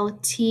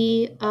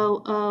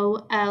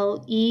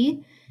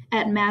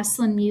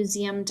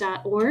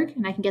sltoole@massillonmuseum.org,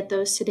 and I can get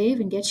those to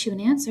Dave and get you an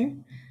answer.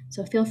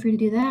 So feel free to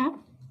do that.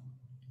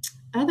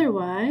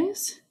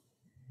 Otherwise,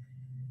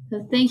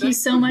 so thank you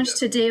so much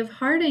to Dave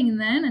Harding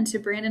then, and to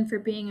Brandon for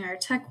being our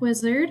tech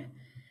wizard.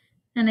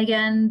 And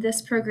again,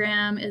 this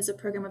program is a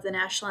program of the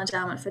National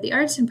Endowment for the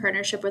Arts in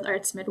partnership with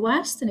Arts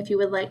Midwest. And if you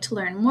would like to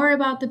learn more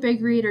about the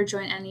Big Read or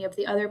join any of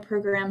the other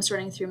programs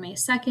running through May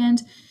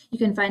 2nd, you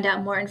can find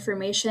out more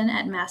information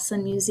at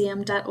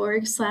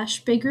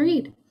massillonmuseum.org/Big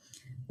Read.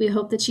 We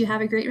hope that you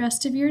have a great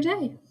rest of your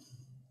day.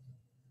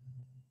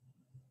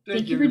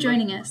 Thank you for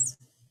joining us.